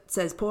 so,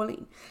 says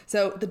Pauline.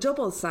 So the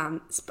double,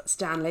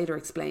 Stan later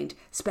explained,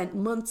 spent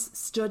months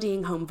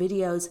studying home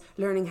videos,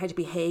 learning how to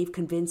behave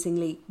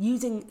convincingly,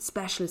 using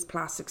specialist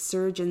plastic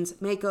surgeons,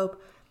 makeup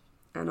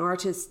and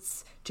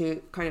artists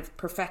to kind of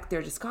perfect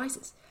their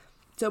disguises.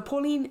 So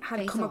Pauline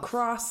had come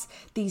across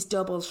these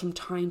doubles from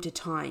time to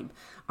time.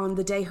 On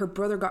the day her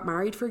brother got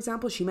married, for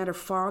example, she met her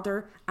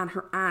father and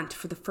her aunt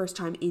for the first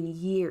time in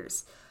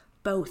years.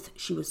 Both,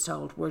 she was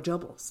told, were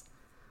doubles.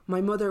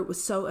 My mother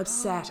was so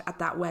upset at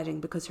that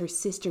wedding because her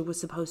sister was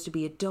supposed to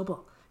be a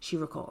double, she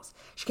recalls.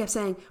 She kept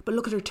saying, but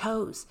look at her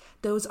toes.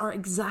 Those are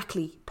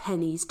exactly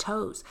Penny's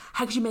toes.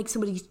 How could you make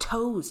somebody's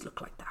toes look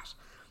like that?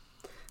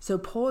 So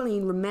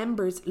Pauline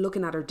remembers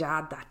looking at her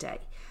dad that day,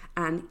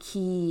 and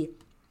he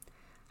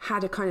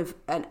had a kind of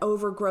an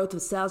overgrowth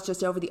of cells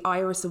just over the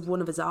iris of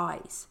one of his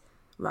eyes,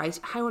 right?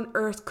 How on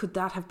earth could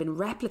that have been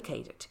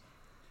replicated?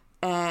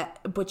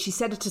 But she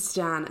said it to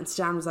Stan, and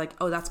Stan was like,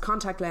 oh, that's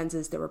contact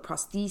lenses, there were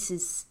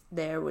prostheses,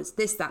 there was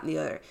this, that and the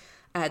other.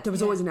 There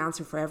was always an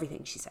answer for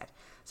everything, she said.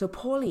 So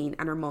Pauline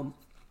and her mum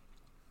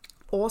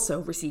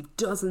also received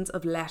dozens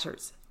of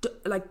letters,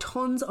 like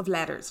tons of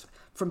letters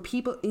from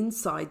people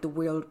inside the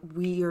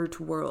weird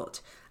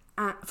world.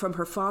 From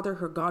her father,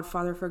 her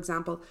godfather, for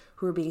example,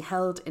 who were being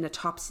held in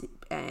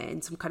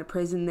in some kind of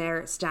prison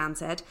there, Stan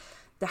said.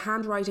 The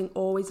handwriting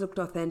always looked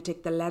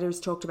authentic. The letters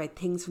talked about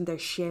things from their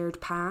shared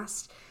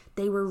past.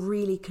 They were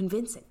really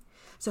convincing.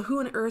 So who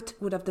on earth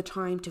would have the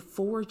time to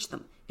forge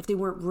them if they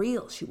weren't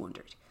real, she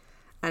wondered.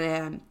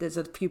 And there's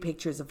a few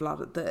pictures of a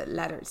lot of the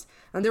letters.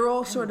 And they're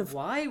all sort of...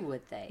 Why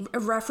would they?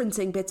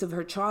 Referencing bits of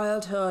her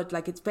childhood.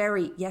 Like, it's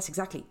very... Yes,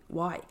 exactly.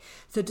 Why?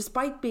 So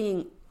despite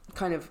being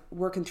kind of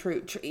working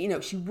through... You know,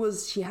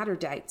 she had her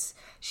doubts.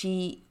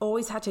 She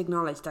always had to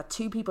acknowledge that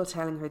two people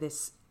telling her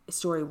this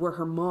story were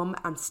her mum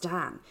and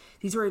Stan.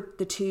 These were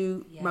the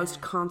two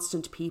most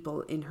constant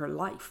people in her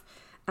life.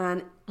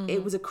 And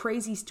it was a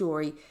crazy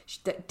story.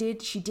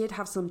 She did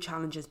have some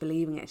challenges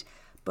believing it.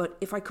 But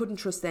if I couldn't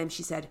trust them,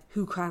 she said,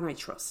 who can I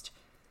trust?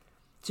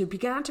 So it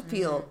began to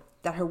feel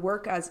that her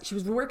work she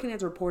was working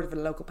as a reporter for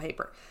the local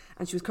paper,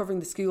 and she was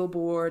covering the school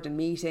board and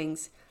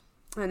meetings.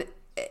 And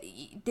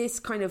this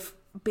kind of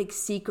big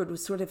secret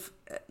was sort of,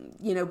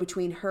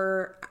 between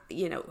her,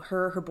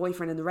 her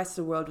boyfriend and the rest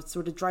of the world was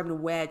sort of driving a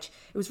wedge.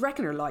 It was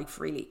wrecking her life,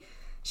 really.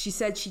 She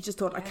said she just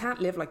thought, I can't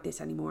live like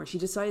this anymore. She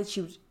decided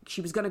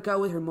she was going to go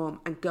with her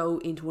mum and go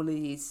into one of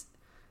these,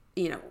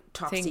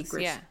 top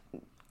secret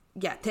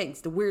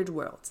things, the weird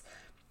worlds.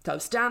 So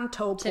Stan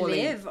told Pauline...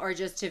 To live or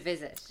just to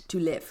visit? To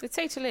live. Let's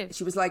say to live.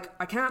 She was like,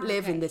 I can't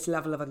live in this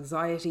level of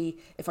anxiety.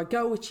 If I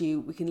go with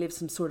you, we can live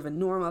some sort of a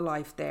normal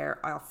life there.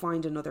 I'll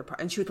find another...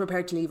 And she was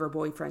prepared to leave her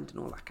boyfriend and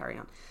all that carry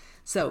on.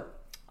 So...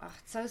 Oh,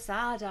 it's so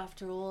sad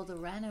after all the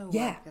reno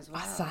work as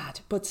well. Yeah, sad.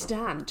 But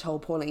Stan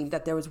told Pauline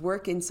that there was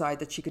work inside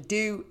that she could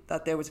do,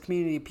 that there was a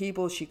community of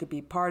people she could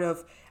be part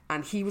of,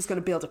 and he was going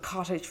to build a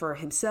cottage for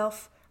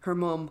himself, her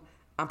mum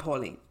and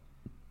Pauline.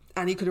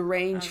 And he could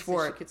arrange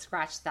for... she could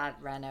scratch that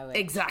reno in.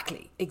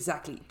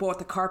 Exactly. Bought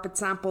the carpet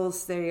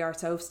samples, they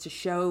ourselves, to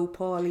show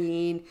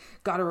Pauline.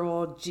 Got her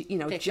all,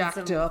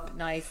 jacked up.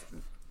 Nice.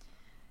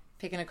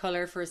 Picking a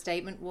colour for a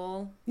statement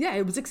wall. Yeah,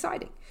 it was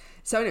exciting.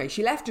 So anyway,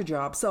 she left her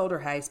job, sold her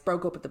house,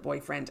 broke up with the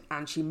boyfriend,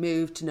 and she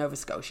moved to Nova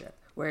Scotia,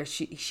 where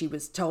she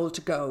was told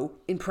to go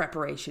in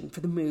preparation for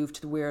the move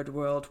to the weird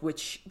world,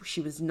 which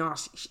she was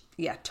not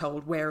yet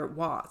told where it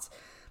was.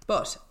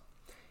 But...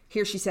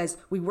 here she says,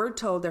 we were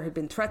told there had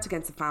been threats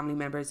against the family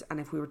members, and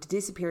if we were to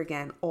disappear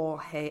again, all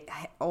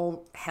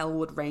hell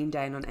would rain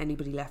down on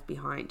anybody left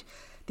behind.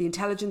 The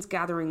intelligence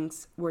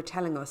gatherings were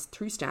telling us,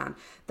 through Stan,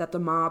 that the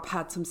mob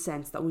had some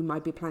sense that we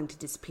might be planning to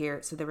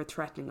disappear, so they were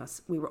threatening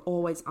us. We were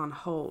always on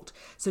hold.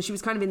 So she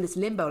was kind of in this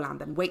limbo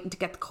land and waiting to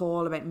get the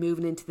call about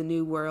moving into the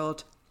new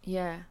world.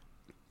 Yeah.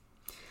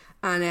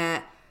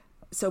 And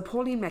so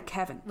Pauline met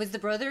Kevin. Was the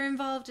brother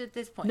involved at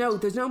this point? No,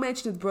 there's no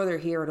mention of the brother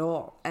here at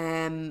all.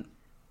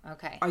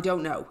 Okay. I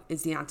don't know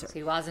is the answer. So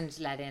he wasn't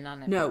let in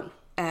on it? No,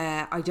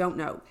 I don't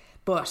know.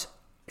 But,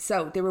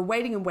 so they were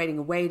waiting and waiting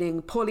and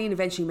waiting. Pauline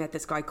eventually met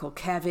this guy called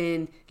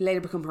Kevin, later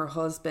become her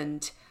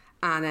husband.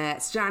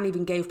 And Stan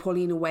even gave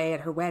Pauline away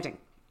at her wedding.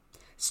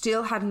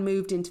 Still hadn't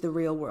moved into the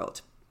real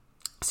world.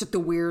 So the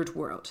weird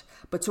world.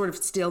 But sort of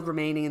still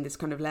remaining in this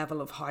kind of level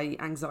of high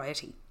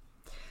anxiety.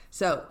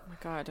 So, oh my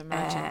God,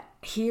 imagine.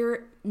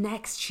 Here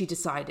next, she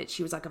decided,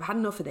 she was like, I've had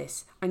enough of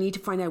this. I need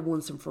to find out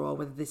once and for all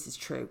whether this is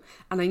true.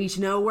 And I need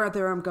to know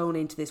whether I'm going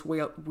into this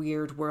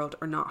weird world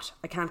or not.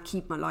 I can't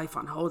keep my life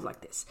on hold like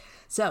this.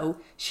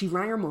 So she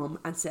rang her mum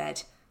and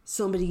said,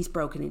 somebody's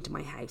broken into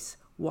my house.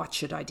 What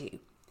should I do?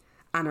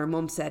 And her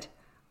mum said,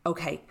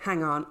 okay,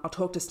 hang on. I'll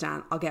talk to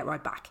Stan. I'll get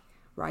right back.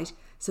 Right?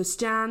 So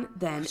Stan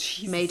then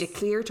made it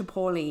clear to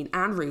Pauline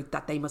and Ruth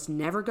that they must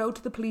never go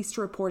to the police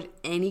to report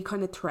any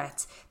kind of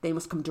threats. They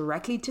must come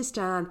directly to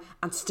Stan,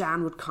 and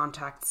Stan would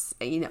contact,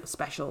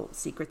 special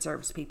Secret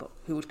Service people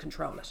who would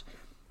control it.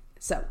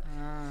 So,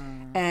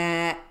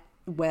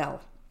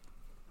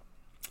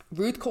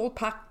 Ruth called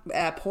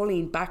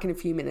Pauline back in a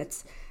few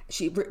minutes.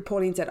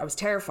 Pauline said, I was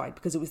terrified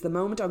because it was the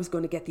moment I was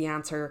going to get the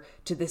answer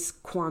to this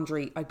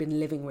quandary I'd been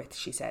living with,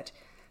 she said.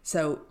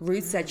 So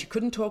Ruth said she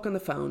couldn't talk on the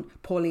phone.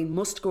 Pauline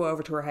must go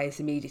over to her house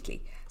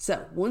immediately.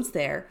 So once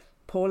there,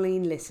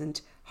 Pauline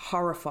listened,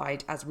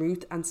 horrified, as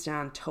Ruth and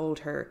Stan told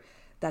her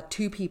that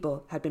two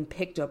people had been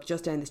picked up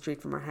just down the street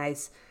from her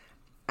house,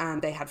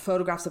 and they had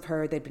photographs of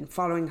her. They'd been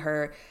following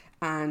her,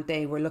 and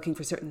they were looking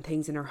for certain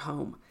things in her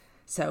home.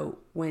 So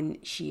when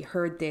she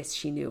heard this,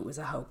 she knew it was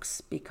a hoax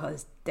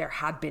because there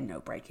had been no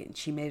break-in.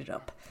 She made it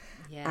up.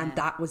 Yeah. And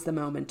that was the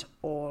moment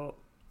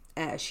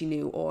she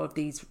knew all of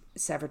these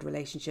severed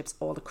relationships,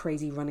 all the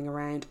crazy running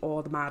around,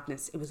 all the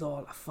madness. It was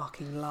all a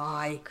fucking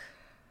lie.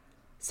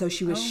 So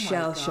she was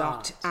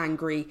shell-shocked,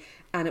 angry,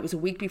 and it was a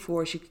week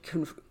before she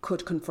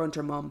could confront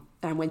her mum.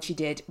 And when she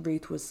did,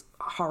 Ruth was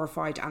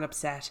horrified and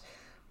upset.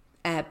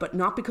 But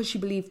not because she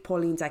believed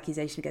Pauline's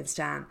accusation against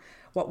Stan.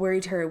 What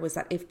worried her was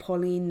that if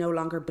Pauline no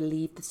longer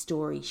believed the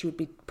story, she would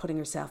be putting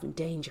herself in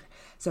danger.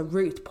 So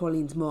Ruth,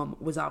 Pauline's mum,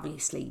 was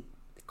obviously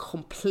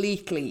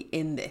completely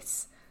in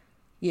this.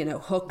 you know,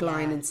 hook,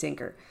 line and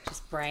sinker.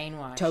 Just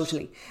brainwashed.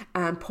 Totally.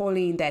 And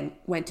Pauline then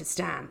went to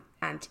Stan,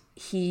 and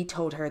he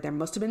told her there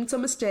must have been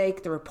some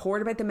mistake. The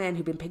report about the men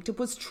who'd been picked up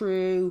was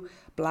true,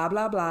 blah,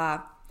 blah,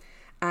 blah.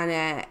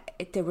 And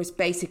there was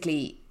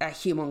basically a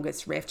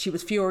humongous rift. She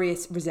was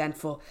furious,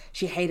 resentful.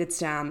 She hated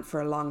Stan for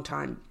a long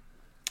time.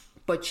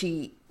 But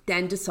she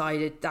then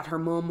decided that her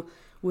mum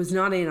was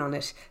not in on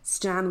it.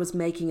 Stan was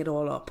making it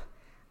all up.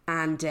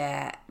 And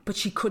but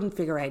she couldn't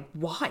figure out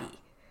why.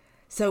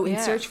 So in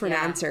search for an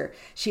answer,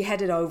 she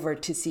headed over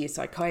to see a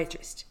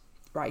psychiatrist.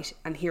 Right,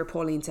 and here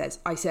Pauline says,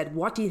 I said,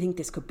 what do you think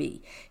this could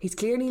be? He's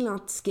clearly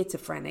not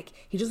schizophrenic.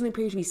 He doesn't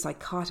appear to be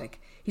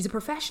psychotic. He's a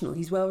professional.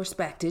 He's well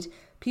respected.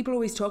 People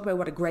always talk about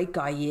what a great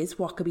guy he is.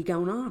 What could be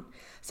going on?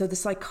 So the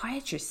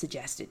psychiatrist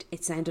suggested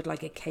it sounded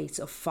like a case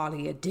of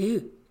folie à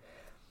deux.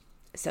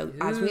 So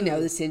as we know,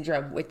 the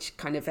syndrome, which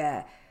kind of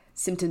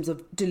symptoms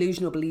of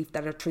delusional belief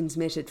that are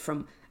transmitted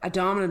from a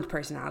dominant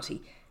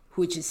personality,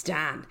 which is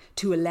Stan,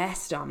 to a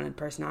less dominant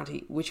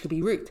personality, which could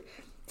be Ruth.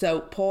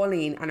 So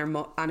Pauline and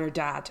her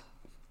dad,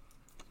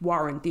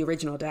 Warren, the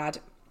original dad,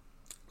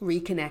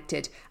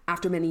 reconnected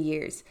after many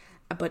years.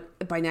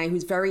 But by now he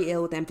was very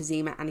ill with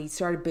emphysema and he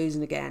started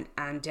boozing again.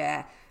 And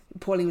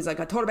Pauline was like,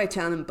 I thought about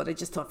telling him, but I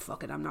just thought,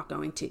 fuck it, I'm not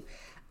going to.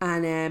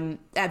 And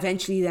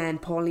eventually then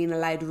Pauline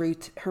allowed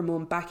Ruth, her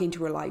mum, back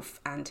into her life,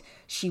 and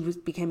she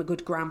became a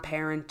good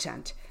grandparent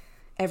and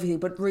everything.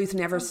 But Ruth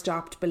never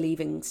stopped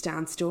believing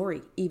Stan's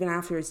story, even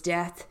after his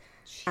death.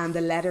 And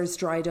the letters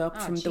dried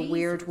up from the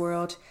weird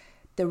world.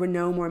 There were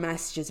no more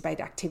messages about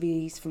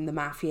activities from the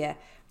mafia.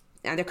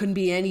 And there couldn't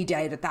be any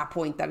doubt at that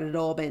point that it had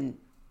all been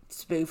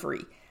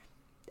spoofery.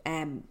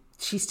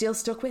 She still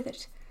stuck with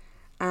it.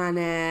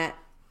 And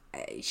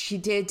she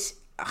did...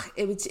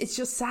 it's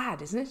just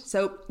sad, isn't it?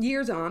 So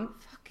years on...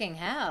 Fucking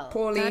hell.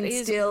 Pauline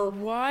is still...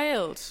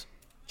 wild.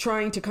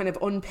 Trying to kind of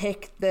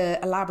unpick the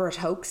elaborate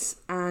hoax.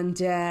 And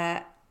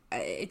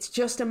it's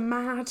just a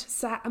mad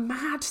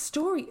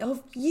story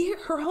of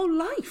her whole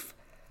life.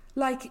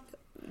 Like...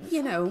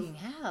 You know,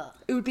 hell.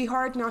 It would be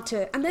hard not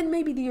to. And then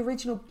maybe the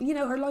original, you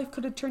know, her life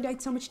could have turned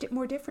out so much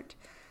more different.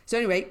 So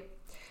anyway,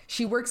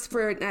 she works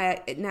for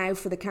now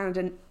for the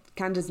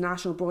Canada's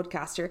national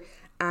broadcaster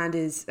and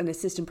is an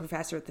assistant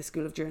professor at the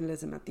School of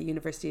Journalism at the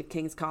University of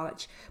King's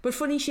College. But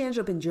funny, she ended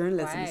up in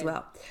journalism as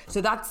well. So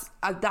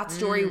that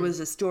story was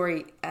a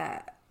story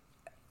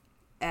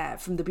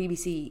from the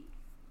BBC.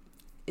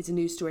 It's a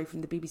news story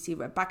from the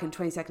BBC back on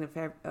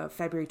 22nd of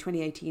February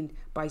 2018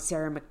 by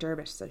Sarah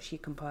McDermott. So she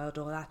compiled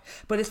all that.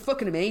 But it's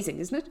fucking amazing,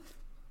 isn't it?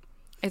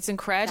 It's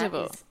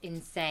incredible. That is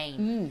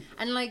insane.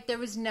 And like, there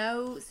was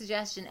no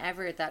suggestion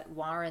ever that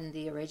Warren,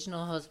 the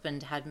original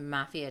husband, had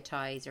mafia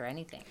ties or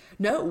anything.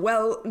 No,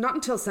 well, not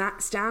until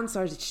Stan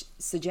started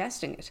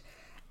suggesting it.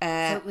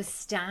 So it was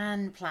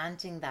Stan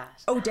planting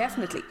that. Oh,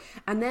 definitely.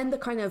 And then the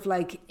kind of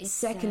like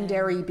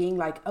secondary being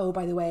like, oh,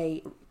 by the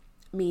way,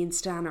 me and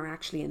Stan are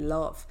actually in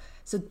love.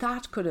 So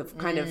that could have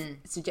kind of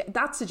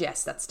that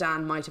suggests that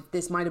Stan might have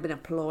been a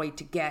ploy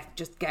to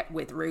get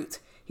with Ruth.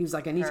 He was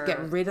like, I need to get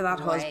rid of that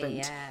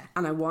husband,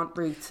 and I want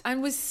Ruth.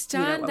 And was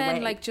Stan then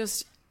away. like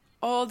just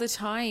all the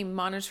time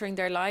monitoring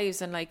their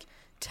lives and like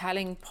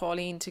telling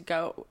Pauline to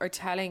go or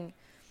telling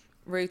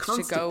Ruth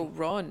to go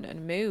run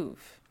and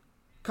move?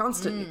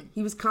 Constantly.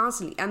 He was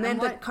constantly. And then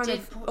the kind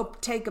of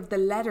uptake of the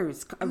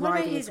letters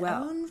arriving as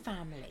well. What about his own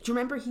family? Do you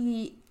remember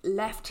he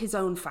left his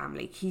own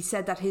family? He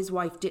said that his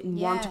wife didn't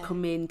want to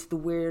come into the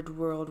weird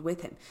world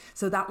with him.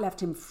 So that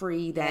left him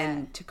free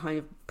then to kind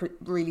of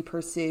really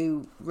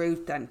pursue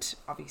Ruth. And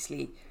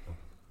obviously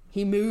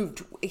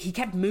he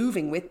kept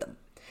moving with them.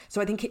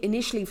 So I think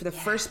initially for the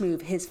first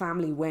move, his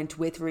family went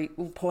with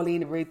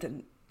Pauline and Ruth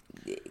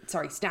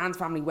Stan's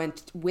family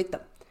went with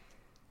them.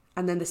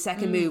 And then the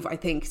second move, I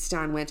think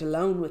Stan went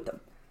alone with them.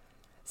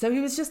 So he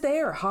was just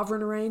there,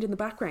 hovering around in the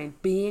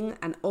background, being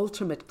an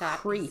ultimate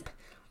creep.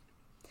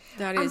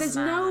 And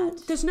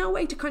there's no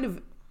way to kind of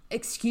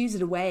excuse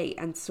it away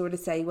and sort of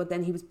say, well,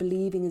 then he was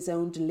believing his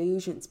own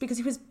delusions because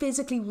he was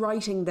physically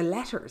writing the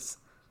letters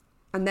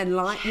and then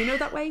lying, you know,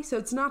 that way. So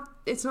it's not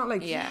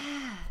like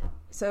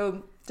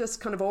So just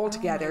kind of all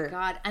together. Oh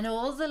my God! And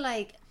all the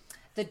like.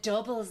 The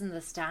doubles and the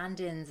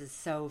stand-ins is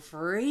so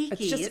freaky,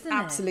 it's just isn't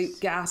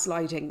absolute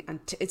gaslighting, and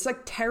it's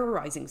like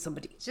terrorising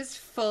somebody. Just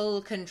full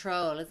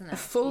control, isn't it?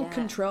 Full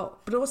control,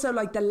 but also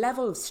like the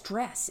level of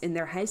stress in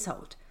their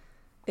household.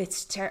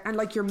 It's and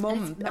like your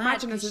mum.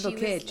 Imagine as a little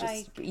kid,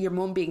 just your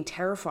mum being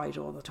terrified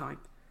all the time.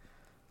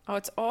 Oh,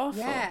 it's awful.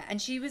 Yeah, and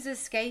she was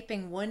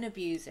escaping one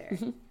abuser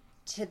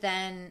to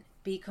then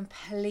be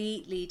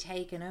completely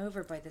taken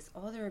over by this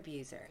other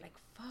abuser. Like,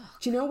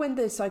 fuck. Do you know when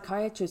the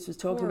psychiatrist was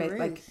talking about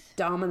like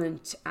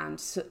dominant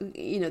and,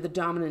 you know, the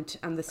dominant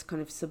and this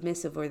kind of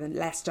submissive or the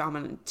less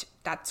dominant,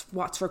 that's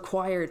what's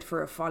required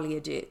for a folie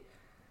à deux.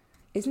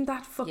 Isn't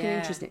that fucking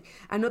interesting?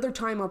 Another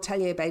time I'll tell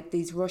you about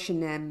these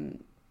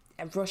Russian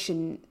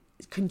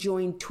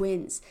conjoined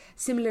twins.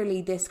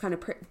 Similarly, this kind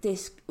of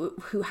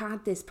who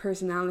had this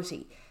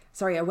personality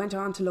I went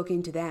on to look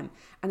into them,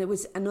 and it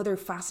was another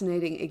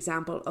fascinating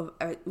example of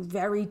a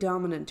very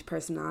dominant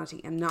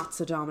personality and not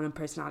so dominant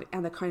personality,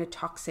 and the kind of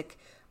toxic,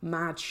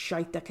 mad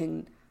shite that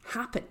can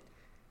happen.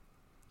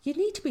 You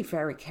need to be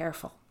very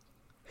careful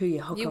who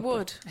you hook up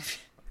with.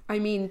 I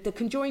mean, the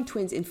conjoined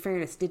twins, in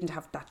fairness, didn't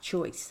have that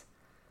choice,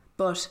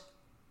 but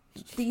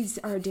these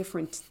are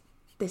different.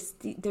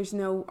 There's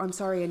no. I'm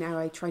sorry. Now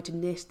I try to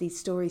knit these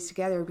stories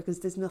together because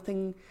there's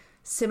nothing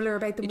similar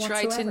about them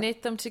whatsoever. You tried to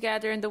knit them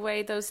together in the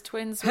way those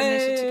twins were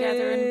knitted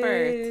together in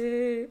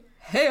birth.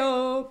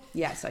 Hey-oh.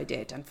 Yes, I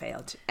did and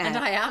failed. And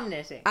I am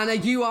knitting.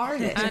 And you are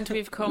knitting. And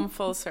we've come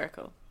full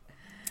circle.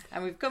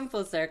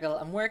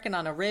 I'm working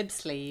on a rib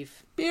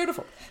sleeve.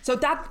 Beautiful. So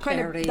that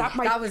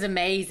that was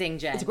amazing,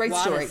 Jen. It's a great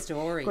what story. A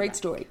story. Great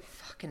story.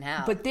 Fucking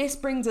hell. But this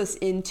brings us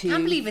into... I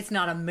can't believe it's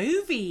not a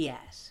movie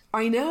yet.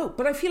 I know,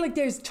 but I feel like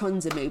there's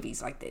tons of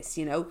movies like this,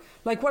 you know?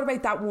 Like, what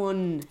about that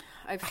one?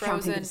 I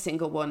can't think of a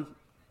single one.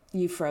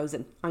 You've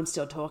frozen. I'm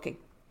still talking.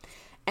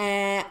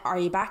 Are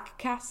you back,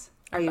 Cass?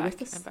 Are you with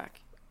us? I'm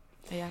back.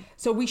 Yeah.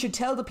 So we should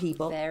tell the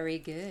people. Very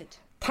good.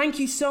 Thank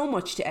you so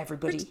much to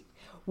everybody.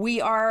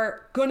 We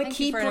are going to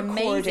keep recording. An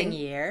amazing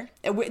year.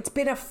 It's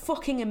been a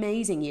fucking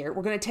amazing year.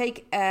 We're going to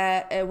take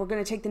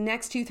the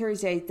next 2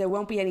 Thursdays. There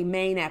won't be any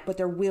main ep, but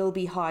there will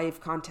be Hive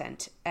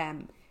content.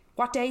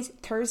 What days?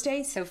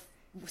 Thursdays.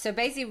 So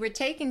basically, we're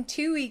taking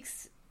 2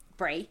 weeks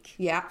break.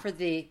 Yeah. For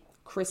the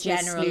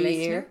Christmas, general New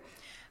listener. Year.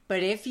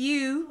 But if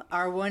you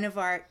are one of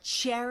our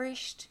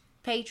cherished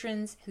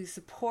patrons who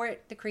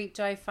support the Creep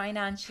Dive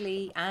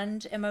financially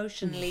and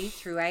emotionally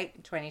throughout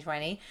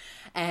 2020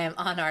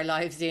 on our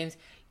live Zooms,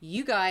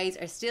 you guys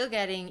are still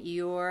getting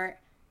your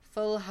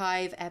full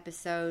Hive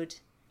episode.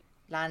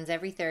 Lands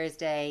every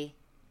Thursday,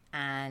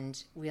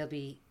 and we'll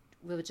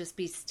just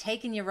be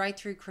taking you right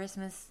through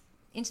Christmas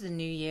into the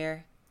new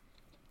year.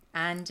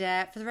 And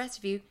for the rest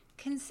of you,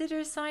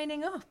 consider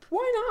signing up.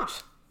 Why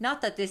not?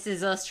 Not that this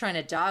is us trying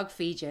to dog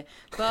feed you,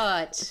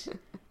 but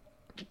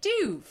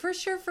do for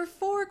sure for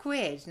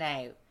 £4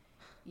 now.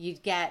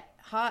 You'd get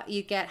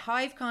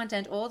Hive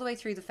content all the way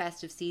through the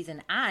festive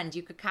season, and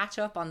you could catch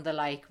up on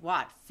the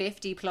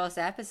 50 plus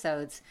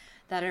episodes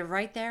that are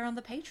right there on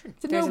the Patreon.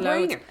 It's a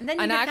no-brainer. And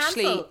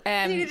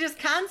then you could just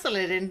cancel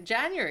it in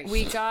January.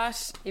 We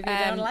got if you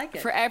don't like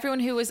it. For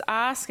everyone who was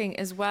asking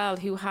as well,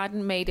 who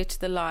hadn't made it to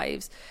the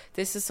lives,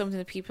 this is something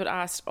that people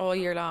asked all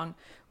year long.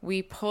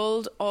 We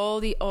pulled all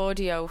the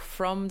audio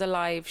from the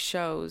live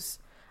shows,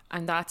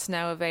 and that's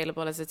now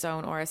available as its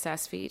own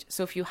RSS feed.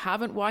 So if you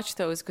haven't watched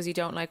those because you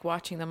don't like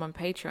watching them on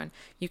Patreon,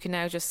 you can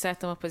now just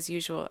set them up as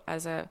usual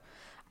as a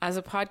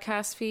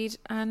podcast feed,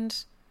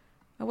 and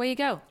away you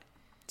go.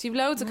 So you've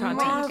loads of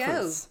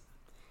content.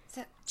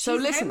 So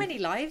listen, how many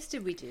lives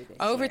did we do this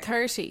Over year?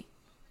 30.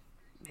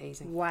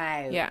 Amazing.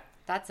 Wow. Yeah.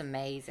 That's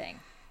amazing.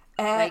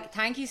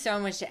 Thank you so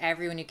much to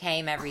everyone who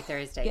came every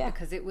Thursday,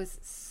 because it was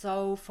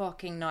so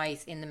fucking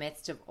nice in the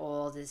midst of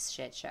all this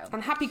shit show.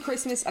 And happy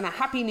Christmas and a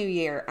happy New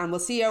Year, and we'll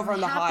see you over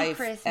on the Hive. Happy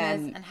Christmas,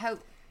 and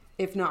hope.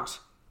 If not.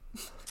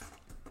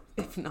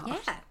 Yeah.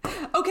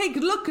 Okay,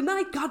 good luck, good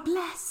night, God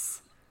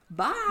bless.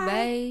 Bye.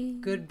 Bye.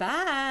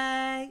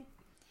 Goodbye.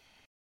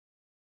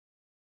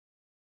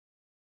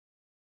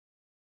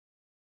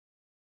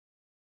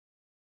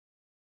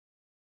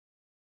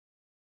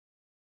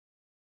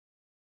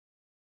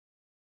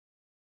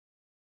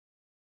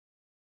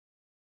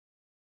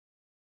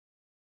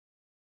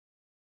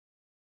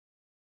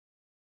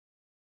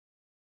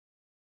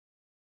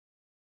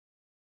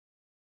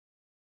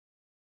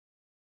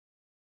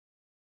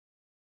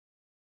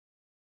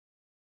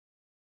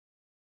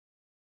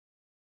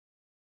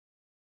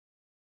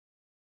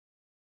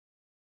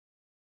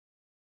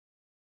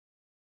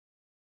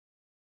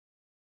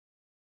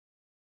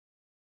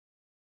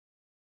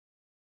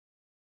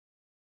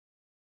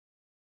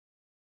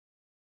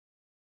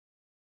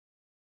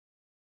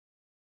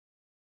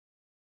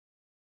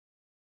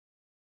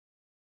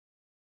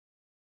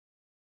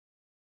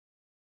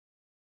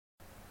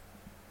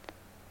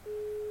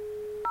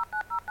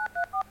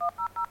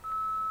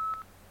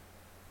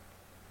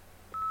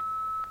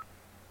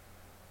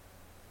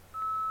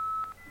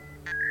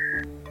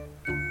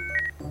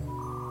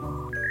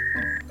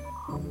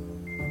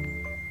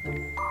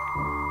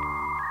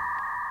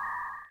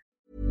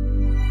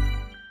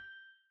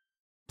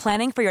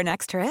 Planning for your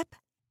next trip?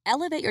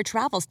 Elevate your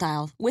travel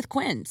style with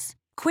Quince.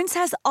 Quince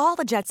has all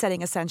the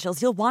jet-setting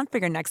essentials you'll want for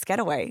your next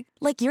getaway,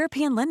 like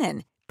European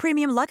linen,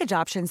 premium luggage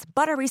options,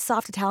 buttery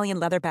soft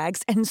Italian leather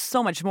bags, and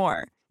so much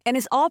more. And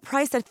is all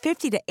priced at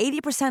 50 to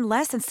 80%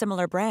 less than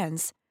similar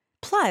brands.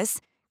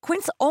 Plus,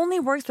 Quince only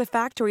works with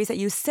factories that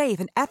use safe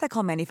and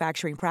ethical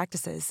manufacturing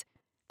practices.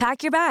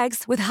 Pack your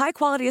bags with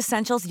high-quality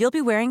essentials you'll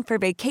be wearing for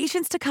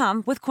vacations to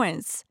come with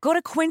Quince. Go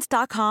to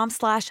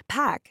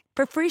quince.com/pack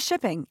for free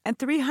shipping and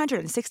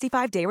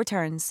 365-day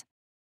returns.